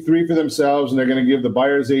they're going to keep 3 for themselves, and they're going to give the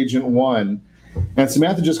buyer's agent 1. And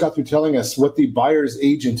Samantha just got through telling us what the buyer's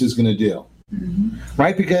agent is going to do,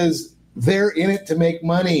 right? Because they're in it to make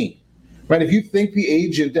money, right? If you think the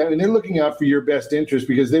agent, they're looking out for your best interest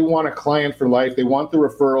because they want a client for life. They want the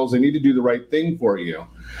referrals. They need to do the right thing for you.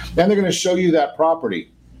 And they're going to show you that property.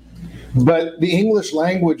 But the English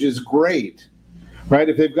language is great, right?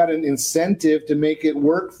 If they've got an incentive to make it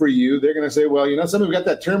work for you, they're going to say, well, something, we've got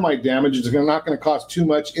that termite damage. It's not going to cost too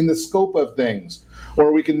much in the scope of things.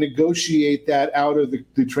 Or we can negotiate that out of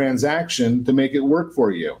the transaction to make it work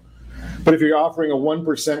for you. But if you're offering a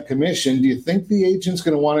 1% commission, do you think the agent's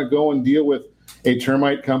going to want to go and deal with a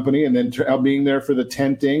termite company and then being there for the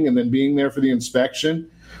tenting and then being there for the inspection?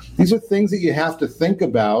 These are things that you have to think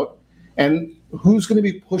about. And who's going to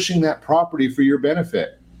be pushing that property for your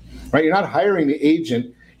benefit, right? You're not hiring the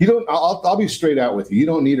agent. I'll be straight out with you. You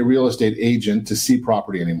don't need a real estate agent to see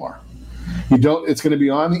property anymore. It's going to be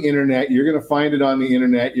on the internet. You're going to find it on the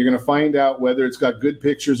internet. You're going to find out whether it's got good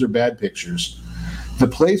pictures or bad pictures. The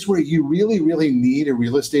place where you really, really need a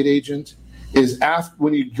real estate agent is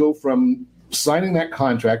when you go from signing that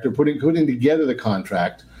contract or putting together the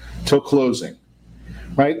contract till closing.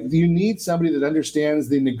 Right? You need somebody that understands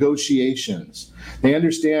the negotiations. They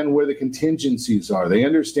understand where the contingencies are. They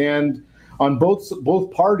understand on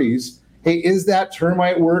both parties, hey, is that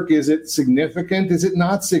termite work? Is it significant? Is it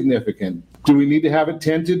not significant? Do we need to have it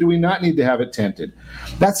tented? Do we not need to have it tented?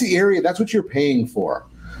 That's the area. That's what you're paying for.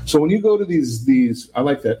 So when you go to these I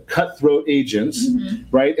like that, cutthroat agents,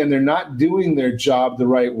 right, and they're not doing their job the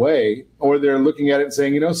right way, or they're looking at it and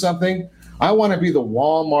saying, something, I want to be the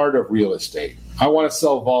Walmart of real estate. I want to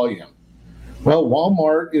sell volume. Well,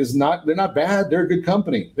 Walmart they're not bad. They're a good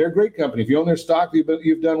company. They're a great company. If you own their stock,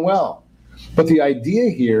 you've done well. But the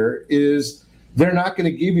idea here is they're not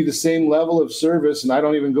going to give you the same level of service. And I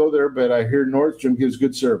don't even go there, but I hear Nordstrom gives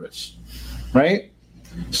good service, right?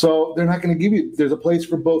 So they're not going to give you, there's a place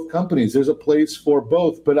for both companies. There's a place for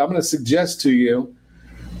both. But I'm going to suggest to you,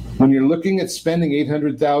 when you're looking at spending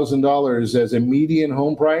 $800,000 as a median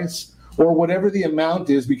home price, or whatever the amount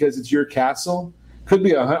is because it's your castle, could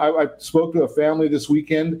be, I spoke to a family this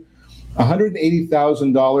weekend,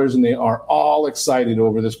 $180,000, and they are all excited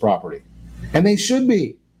over this property. And they should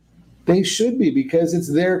be. They should be, because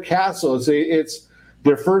it's their castle. It's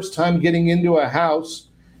their first time getting into a house,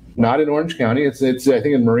 not in Orange County. It's I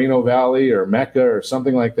think in Moreno Valley or Mecca or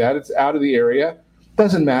something like that. It's out of the area.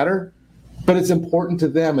 Doesn't matter. But it's important to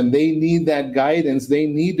them, and they need that guidance. They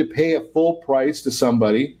need to pay a full price to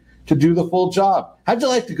somebody to do the full job. How'd you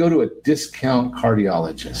like to go to a discount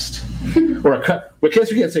cardiologist? Or I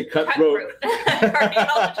guess we can't say cutthroat.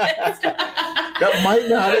 Cardiologist. That might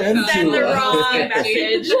not end Send the wrong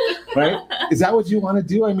message. Right? Is that what you want to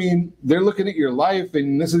do? I mean, they're looking at your life,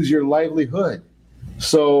 and this is your livelihood.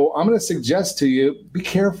 So I'm going to suggest to you, be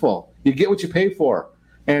careful. You get what you pay for.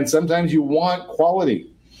 And sometimes you want quality.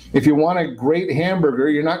 If you want a great hamburger,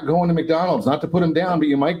 you're not going to McDonald's, not to put them down, but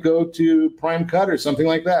you might go to Prime Cut or something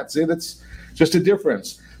like that. See, that's just a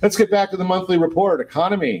difference. Let's get back to the monthly report.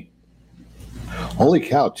 Economy. Holy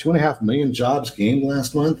cow, 2.5 million jobs gained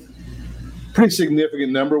last month. Pretty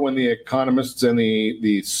significant number when the economists and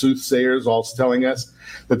the soothsayers all telling us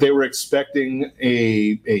that they were expecting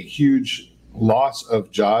a huge loss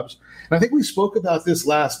of jobs. And I think we spoke about this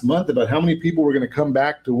last month, about how many people were going to come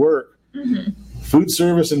back to work. Mm-hmm. Food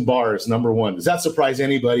service and bars, number one. Does that surprise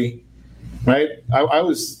anybody? Right? I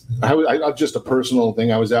was just a personal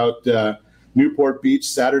thing. I was out Newport Beach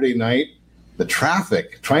Saturday night. The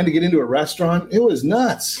traffic, trying to get into a restaurant, it was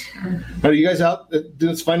nuts. Are you guys out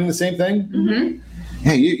finding the same thing? Mm-hmm.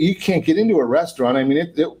 Yeah, you can't get into a restaurant. I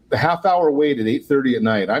mean, a half-hour wait at 8:30 at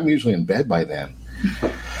night. I'm usually in bed by then.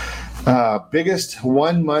 Biggest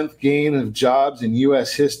 1 month gain of jobs in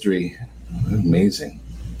U.S. history. Amazing.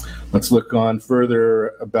 Let's look on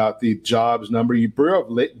further about the jobs number.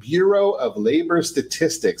 Bureau of Labor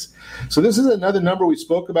Statistics. So this is another number we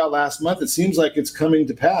spoke about last month. It seems like it's coming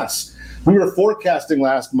to pass. We were forecasting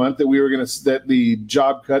last month that that the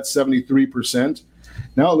job cut 73%.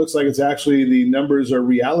 Now it looks like it's actually, the numbers are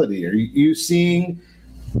reality. Are you seeing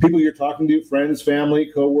people you're talking to, friends, family,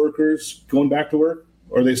 coworkers, going back to work,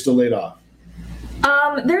 or are they still laid off?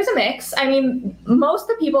 There's a mix. I mean, most of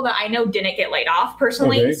the people that I know didn't get laid off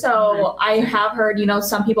personally. Okay. So I have heard,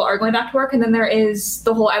 some people are going back to work, and then there is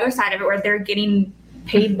the whole other side of it where they're getting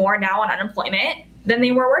paid more now on unemployment than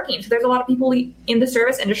they were working. So there's a lot of people in the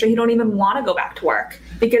service industry who don't even want to go back to work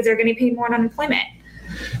because they're getting paid more on unemployment.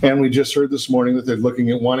 And we just heard this morning that they're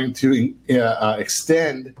looking at wanting to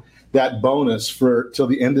extend that bonus till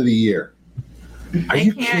the end of the year. Are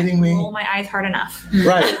you kidding me? Roll my eyes hard enough.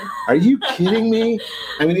 Right. Are you kidding me?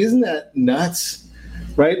 I mean, isn't that nuts?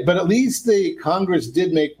 Right. But at least the Congress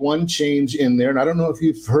did make one change in there. And I don't know if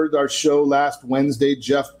you've heard our show last Wednesday,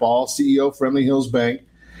 Jeff Ball, CEO, Friendly Hills Bank.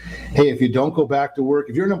 Hey, if you don't go back to work,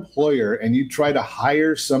 if you're an employer and you try to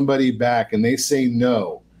hire somebody back and they say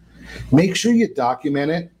no, make sure you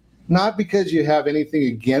document it, not because you have anything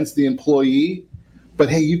against the employee, but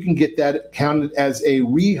hey, you can get that counted as a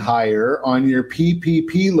rehire on your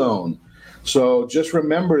PPP loan. So just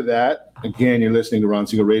remember that. Again, you're listening to Ron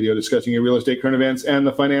Siegel Radio, discussing your real estate, current events, and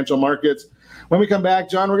the financial markets. When we come back,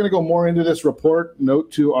 John, we're going to go more into this report.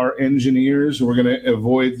 Note to our engineers, we're going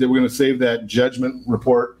to save that judgment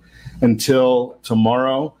report until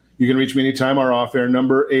tomorrow. You can reach me anytime. Our off-air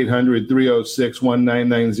number,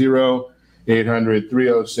 800-306-1990,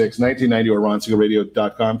 800-306-1990, or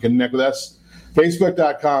RonSiegelRadio.com. Connect with us.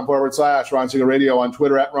 Facebook.com/Ron Siegel Radio, on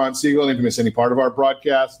Twitter @Ron Siegel. And if you miss any part of our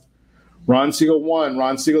broadcast, Ron Siegel 1,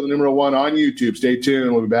 Ron Siegel, the number 1 on YouTube. Stay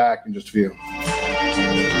tuned. We'll be back in just a few.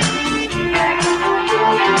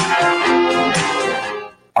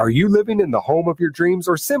 Are you living in the home of your dreams,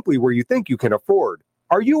 or simply where you think you can afford?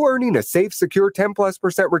 Are you earning a safe, secure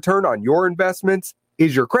 10+% return on your investments?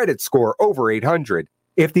 Is your credit score over 800?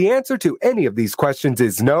 If the answer to any of these questions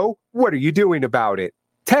is no, what are you doing about it?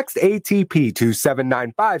 Text ATP to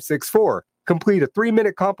 79564. Complete a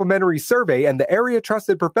 3-minute complimentary survey, and the area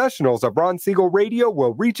trusted professionals of Ron Siegel Radio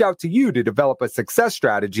will reach out to you to develop a success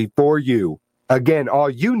strategy for you. Again, all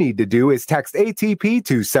you need to do is text ATP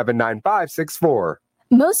to 79564.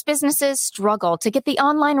 Most businesses struggle to get the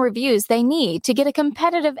online reviews they need to get a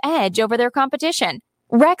competitive edge over their competition.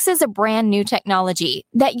 Rex is a brand new technology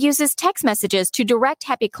that uses text messages to direct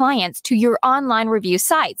happy clients to your online review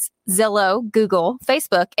sites, Zillow, Google,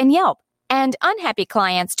 Facebook, and Yelp, and unhappy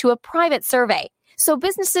clients to a private survey, so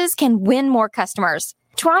businesses can win more customers.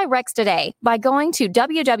 Try Rex today by going to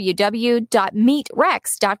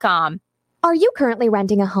www.meetrex.com. Are you currently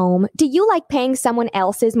renting a home? Do you like paying someone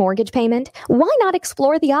else's mortgage payment? Why not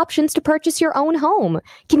explore the options to purchase your own home?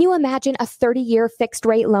 Can you imagine a 30-year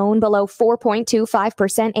fixed-rate loan below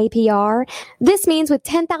 4.25% APR? This means with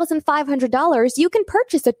 $10,500, you can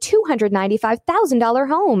purchase a $295,000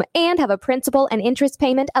 home and have a principal and interest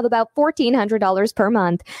payment of about $1,400 per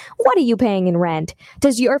month. What are you paying in rent?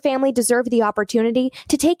 Does your family deserve the opportunity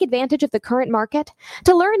to take advantage of the current market?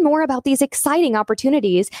 To learn more about these exciting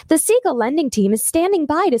opportunities, the Siegel Lending Team is standing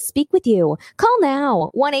by to speak with you. Call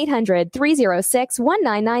now,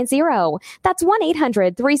 1-800-306-1990. That's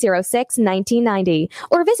 1-800-306-1990.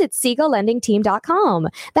 Or visit SiegelLendingTeam.com.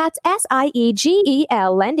 That's SIEGEL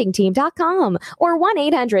LendingTeam.com. Or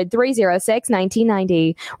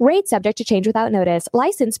 1-800-306-1990. Rate subject to change without notice.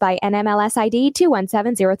 Licensed by NMLS ID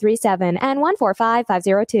 217037 and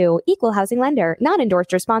 145502. Equal housing lender. Not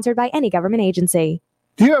endorsed or sponsored by any government agency.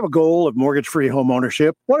 Do you have a goal of mortgage-free home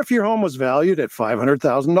ownership? What if your home was valued at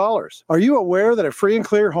 $500,000? Are you aware that a free and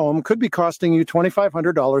clear home could be costing you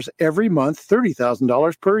 $2,500 every month,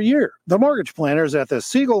 $30,000 per year? The mortgage planners at the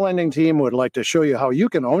Siegel Lending Team would like to show you how you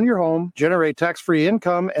can own your home, generate tax-free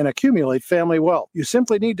income, and accumulate family wealth. You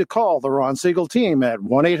simply need to call the Ron Siegel Team at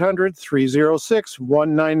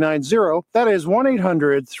 1-800-306-1990. That is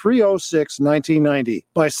 1-800-306-1990.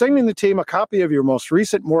 By sending the team a copy of your most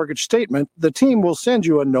recent mortgage statement, the team will send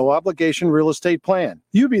you a no-obligation real estate plan.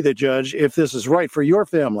 You be the judge if this is right for your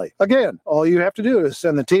family. Again, all you have to do is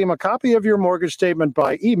send the team a copy of your mortgage statement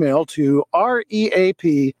by email to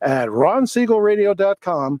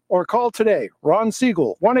reap@ronsiegelradio.com or call today. Ron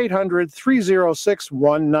Siegel,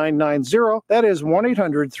 1-800-306-1990. That is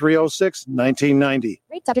 1-800-306-1990.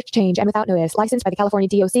 Rate subject to change and without notice. Licensed by the California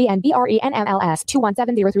DOC and BRE NMLS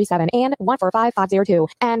 217037 and 145502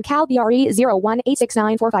 and Cal BRE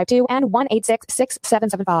 01869452 and 1866775.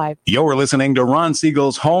 You're listening to Ron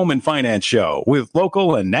Siegel's Home and Finance Show with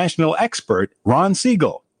local and national expert Ron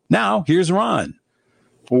Siegel. Now, here's Ron.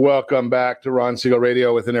 Welcome back to Ron Siegel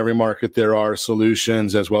Radio. Within every market, there are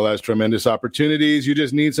solutions as well as tremendous opportunities. You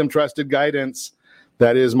just need some trusted guidance.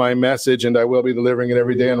 That is my message, and I will be delivering it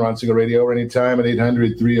every day on Ron Siegel Radio or anytime at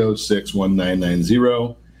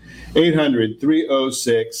 800-306-1990.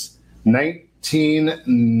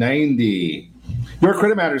 800-306-1990. Your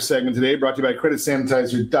Credit Matters segment today brought to you by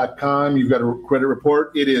CreditSanitizer.com. You've got a credit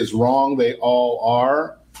report. It is wrong. They all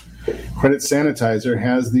are. Credit Sanitizer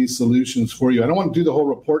has these solutions for you. I don't want to do the whole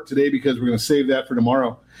report today because we're going to save that for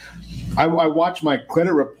tomorrow. I watch my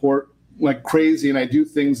credit report like crazy, and I do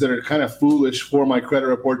things that are kind of foolish for my credit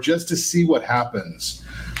report just to see what happens.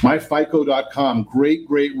 MyFICO.com, great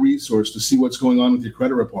resource to see what's going on with your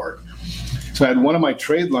credit report. So I had one of my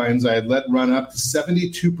trade lines I had let run up to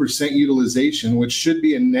 72% utilization, which should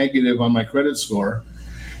be a negative on my credit score.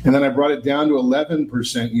 And then I brought it down to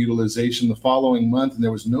 11% utilization the following month, and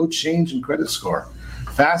there was no change in credit score.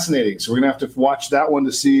 Fascinating. So we're going to have to watch that one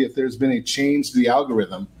to see if there's been a change to the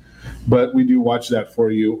algorithm. But we do watch that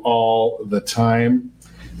for you all the time.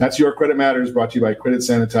 That's Your Credit Matters, brought to you by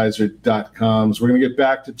CreditSanitizer.com. So we're going to get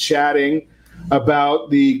back to chatting about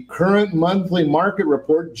the current monthly market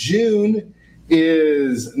report. June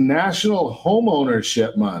is National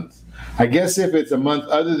Homeownership Month. I guess if it's a month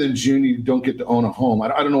other than June, you don't get to own a home. I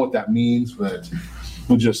don't know what that means, but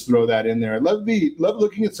we'll just throw that in there. I love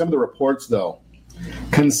looking at some of the reports, though.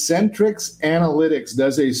 Concentrix Analytics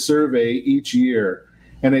does a survey each year,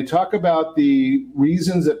 and they talk about the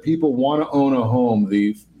reasons that people want to own a home,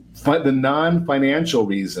 the non-financial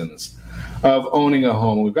reasons of owning a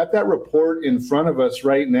home. We've got that report in front of us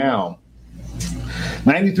right now.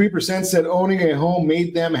 93% said owning a home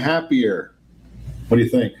made them happier. What do you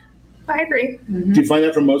think? I agree. Do you find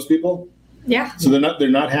that from most people? Yeah. So they're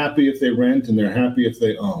not happy if they rent, and they're happy if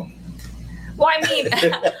they own. Well, I mean,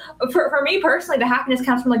 for me personally, the happiness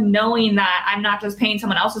comes from like knowing that I'm not just paying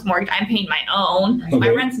someone else's mortgage; I'm paying my own. Okay. My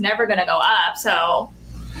rent's never going to go up, so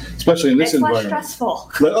especially in this environment, less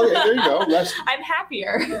stressful. Okay, there you go. I'm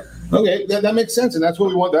happier. Okay, that makes sense, and that's what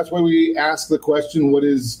we want. That's why we ask the question: where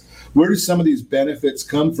do some of these benefits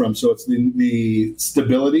come from? So it's the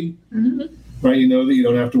stability. Mm-hmm. Right, you know that you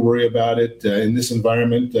don't have to worry about it in this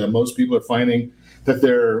environment. Most people are finding that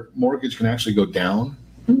their mortgage can actually go down,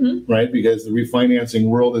 mm-hmm. right? Because the refinancing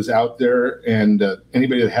world is out there, and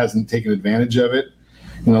anybody that hasn't taken advantage of it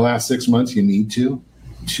in the last 6 months, you need to.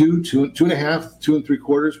 2.5%,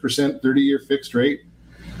 2.75% 30-year fixed rate.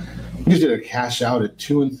 You did a cash out at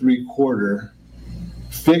 2 3/4,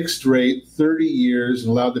 fixed rate, 30 years,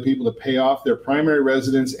 and allowed the people to pay off their primary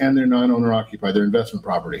residence and their non-owner occupied, their investment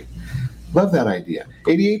property. Love that idea.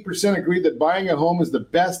 88% agreed that buying a home is the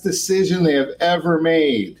best decision they have ever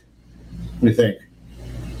made. What do you think?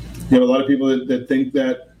 You have a lot of people that think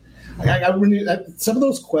that. Some of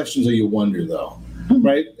those questions that you wonder, though,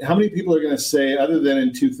 right? How many people are going to say, other than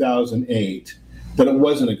in 2008, that it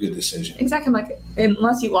wasn't a good decision? Exactly. Like,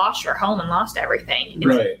 unless you lost your home and lost everything,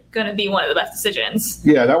 it's going to be one of the best decisions.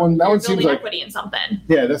 Yeah, that one seems like equity in something.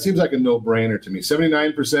 Yeah, that seems like a no-brainer to me.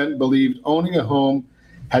 79% believed owning a home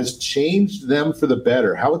has changed them for the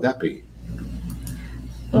better. How would that be?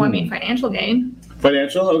 Well, I mean, financial gain.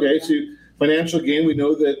 Financial, okay. So financial gain, we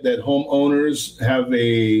know that homeowners have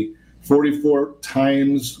a 44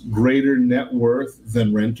 times greater net worth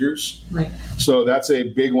than renters. Right. So that's a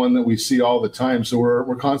big one that we see all the time. So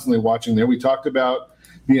we're constantly watching there. We talked about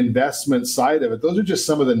the investment side of it. Those are just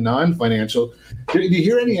some of the non-financial. Do you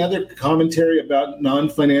hear any other commentary about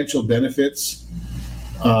non-financial benefits?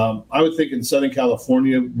 I would think in Southern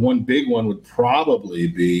California, one big one would probably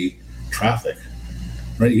be traffic.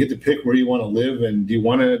 Right, you get to pick where you want to live, and do you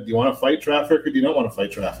want to fight traffic, or do you not want to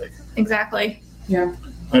fight traffic? Exactly. Yeah.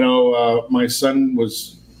 I know my son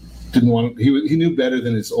didn't want. He knew better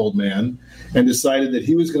than his old man, and decided that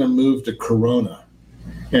he was going to move to Corona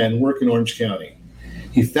and work in Orange County.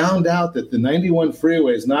 He found out that the 91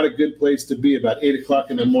 freeway is not a good place to be about 8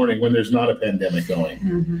 o'clock in the morning when there's not a pandemic going.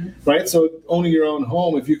 Mm-hmm. Right? So owning your own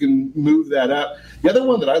home, if you can move that up. The other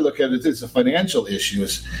one that I look at is a financial issue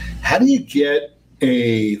is how do you get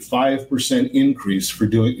a 5% increase for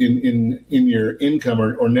doing in your income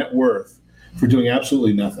or net worth for doing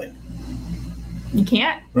absolutely nothing? You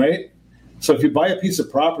can't. Right? So if you buy a piece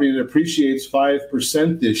of property that appreciates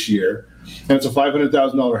 5% this year, and it's a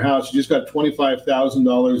 $500,000 house, you just got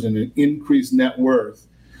 $25,000 in an increased net worth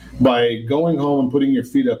by going home and putting your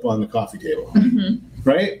feet up on the coffee table. Mm-hmm.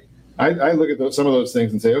 Right? I look at some of those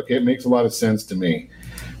things and say, okay, it makes a lot of sense to me.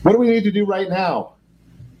 What do we need to do right now?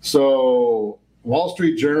 So Wall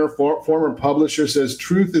Street Journal former publisher says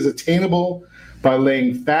truth is attainable by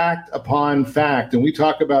laying fact upon fact. And we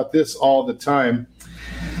talk about this all the time.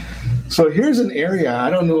 So here's an area, I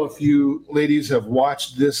don't know if you ladies have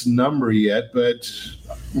watched this number yet, but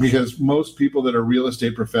because most people that are real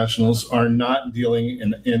estate professionals are not dealing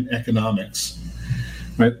in economics,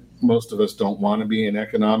 right? Most of us don't want to be in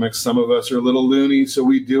economics. Some of us are a little loony, so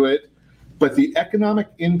we do it. But the economic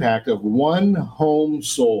impact of one home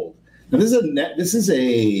sold. Now this is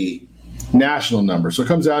a national number. So it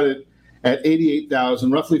comes out at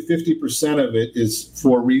 88,000. Roughly 50% of it is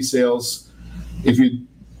for resales. If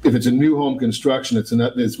it's a new home construction, it's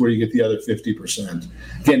where you get the other 50%.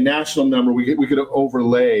 Again, national number, we could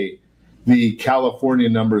overlay the California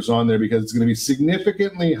numbers on there because it's going to be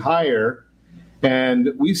significantly higher.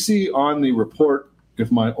 And we see on the report,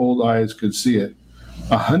 if my old eyes could see it,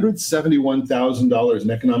 $171,000 in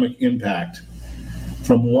economic impact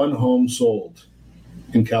from one home sold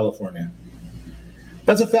in California.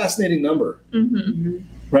 That's a fascinating number, mm-hmm.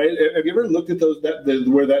 Right? Have you ever looked at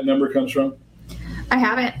where that number comes from? I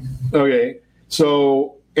haven't. Okay.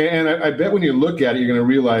 So, and I bet when you look at it, you're going to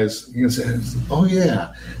realize, you're going to say, oh,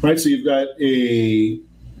 yeah. Right? So you've got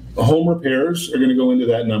home repairs are going to go into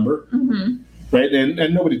that number. Mm-hmm. Right?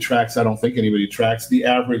 And nobody tracks, I don't think anybody tracks the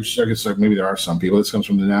average, I guess maybe there are some people, this comes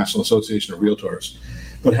from the National Association of Realtors,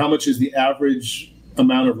 but how much is the average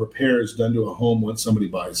amount of repairs done to a home once somebody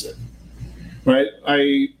buys it? Right?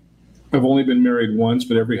 I've only been married once,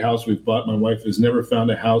 but every house we've bought, my wife has never found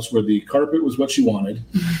a house where the carpet was what she wanted,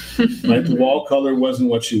 right? The wall color wasn't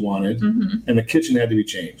what she wanted, mm-hmm. and the kitchen had to be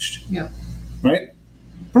changed. Yeah. Right?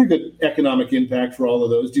 Pretty good economic impact for all of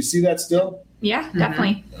those. Do you see that still? Yeah, mm-hmm.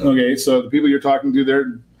 Definitely. Okay, so the people you're talking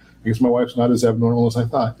to, I guess my wife's not as abnormal as I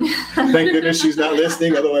thought. Thank goodness she's not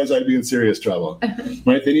listening, otherwise I'd be in serious trouble.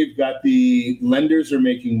 Right? Then you've got the lenders are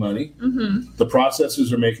making money, mm-hmm. the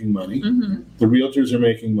processors are making money, mm-hmm. the realtors are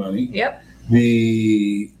making money, yep.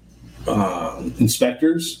 The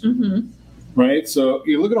inspectors, mm-hmm. right? So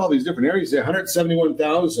you look at all these different areas,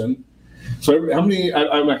 171,000. So how many,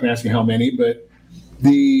 I'm not going to ask you how many, but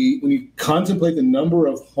when you contemplate the number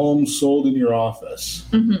of homes sold in your office,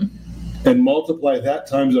 mm-hmm. and multiply that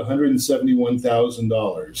times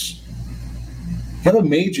 $171,000, you have a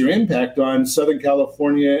major impact on Southern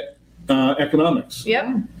California economics.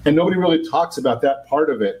 Yep. And nobody really talks about that part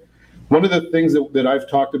of it. One of the things that I've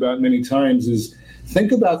talked about many times is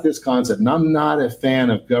think about this concept. And I'm not a fan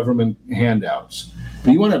of government handouts,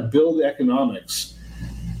 but you want to build economics.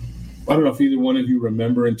 I don't know if either one of you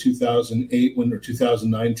remember in 2008 or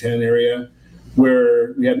 2009-10 area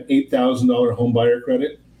where we had an $8,000 home buyer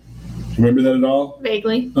credit? Do you remember that at all?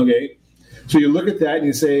 Vaguely. Okay. So you look at that and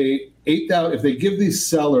you say, $8,000. If they give the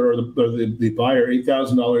seller or the buyer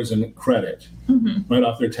 $8,000 in credit right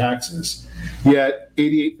off their taxes, yet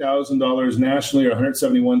 $88,000 nationally or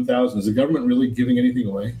 $171,000, is the government really giving anything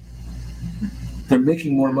away? They're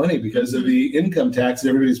making more money because of the income tax that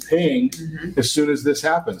everybody's paying as soon as this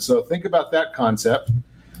happens. So think about that concept.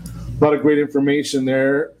 A lot of great information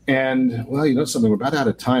there. And, well, you know something, we're about out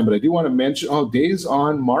of time, but I do want to mention, days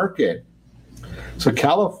on market. So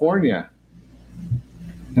California,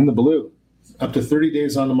 in the blue, up to 30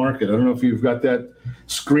 days on the market. I don't know if you've got that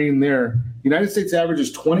screen there. United States average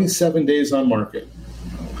is 27 days on market.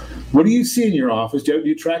 What do you see in your office? Do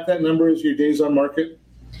you track that number as your days on market?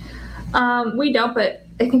 We don't, but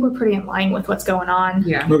I think we're pretty in line with what's going on.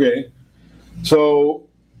 Yeah. Okay. So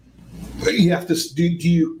you have to, do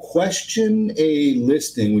you question a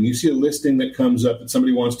listing when you see a listing that comes up that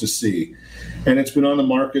somebody wants to see and it's been on the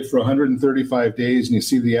market for 135 days and you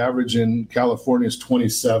see the average in California is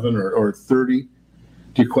 27 or 30?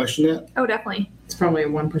 Do you question that? Oh, definitely. It's probably a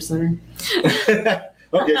 1%er.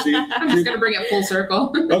 Okay, so I'm just going to bring it full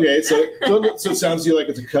circle. Okay, so it sounds to you like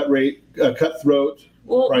it's a cutthroat.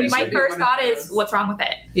 Well, price. my first thought is, what's wrong with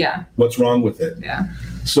it? Yeah. What's wrong with it? Yeah.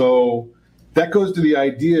 So that goes to the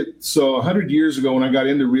idea. So 100 years ago when I got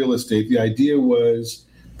into real estate, the idea was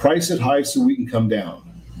price it high so we can come down.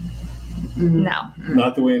 No.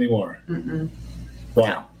 Not the way anymore.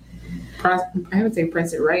 Wow. I would say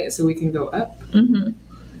price it right so we can go up.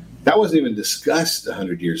 That wasn't even discussed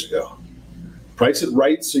 100 years ago. Price it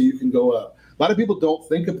right so you can go up. A lot of people don't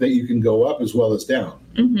think of that you can go up as well as down.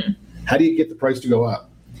 How do you get the price to go up?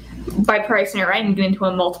 By pricing it right and getting into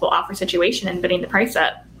a multiple offer situation and bidding the price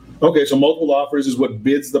up. Okay, so multiple offers is what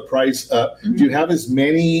bids the price up. Do you have as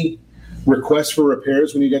many requests for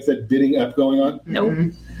repairs when you get that bidding up going on?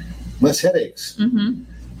 Nope. Less headaches.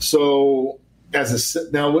 So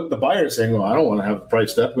now what the buyer is saying, well, I don't want to have it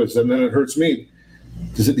priced up because then it hurts me.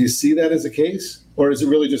 Do you see that as a case? Or is it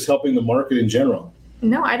really just helping the market in general?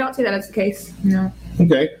 No, I don't see that as the case. No.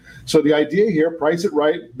 Okay. So the idea here, price it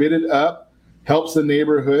right, bid it up, helps the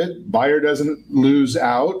neighborhood, buyer doesn't lose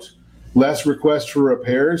out, less requests for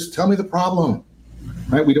repairs. Tell me the problem,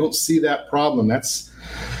 right? We don't see that problem. That's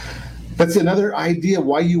another idea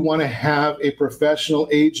why you want to have a professional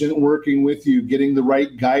agent working with you, getting the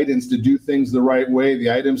right guidance to do things the right way.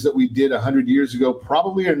 The items that we did 100 years ago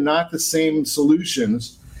probably are not the same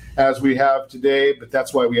solutions as we have today, but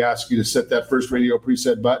that's why we ask you to set that first radio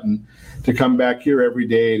preset button to come back here every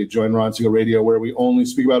day to join Ron Siegel Radio, where we only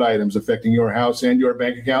speak about items affecting your house and your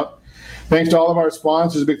bank account. Thanks to all of our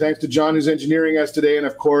sponsors. A big thanks to John, who's engineering us today. And,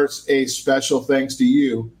 of course, a special thanks to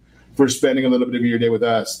you for spending a little bit of your day with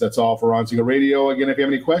us. That's all for Ron Siegel Radio. Again, if you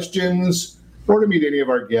have any questions or to meet any of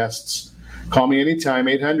our guests, call me anytime,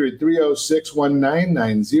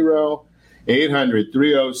 800-306-1990,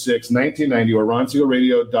 800-306-1990, or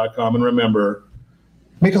ronsiegelradio.com. And remember,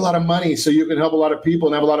 make a lot of money so you can help a lot of people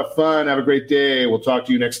and have a lot of fun. Have a great day. We'll talk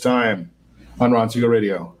to you next time on Ron Siegel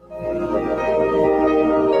Radio.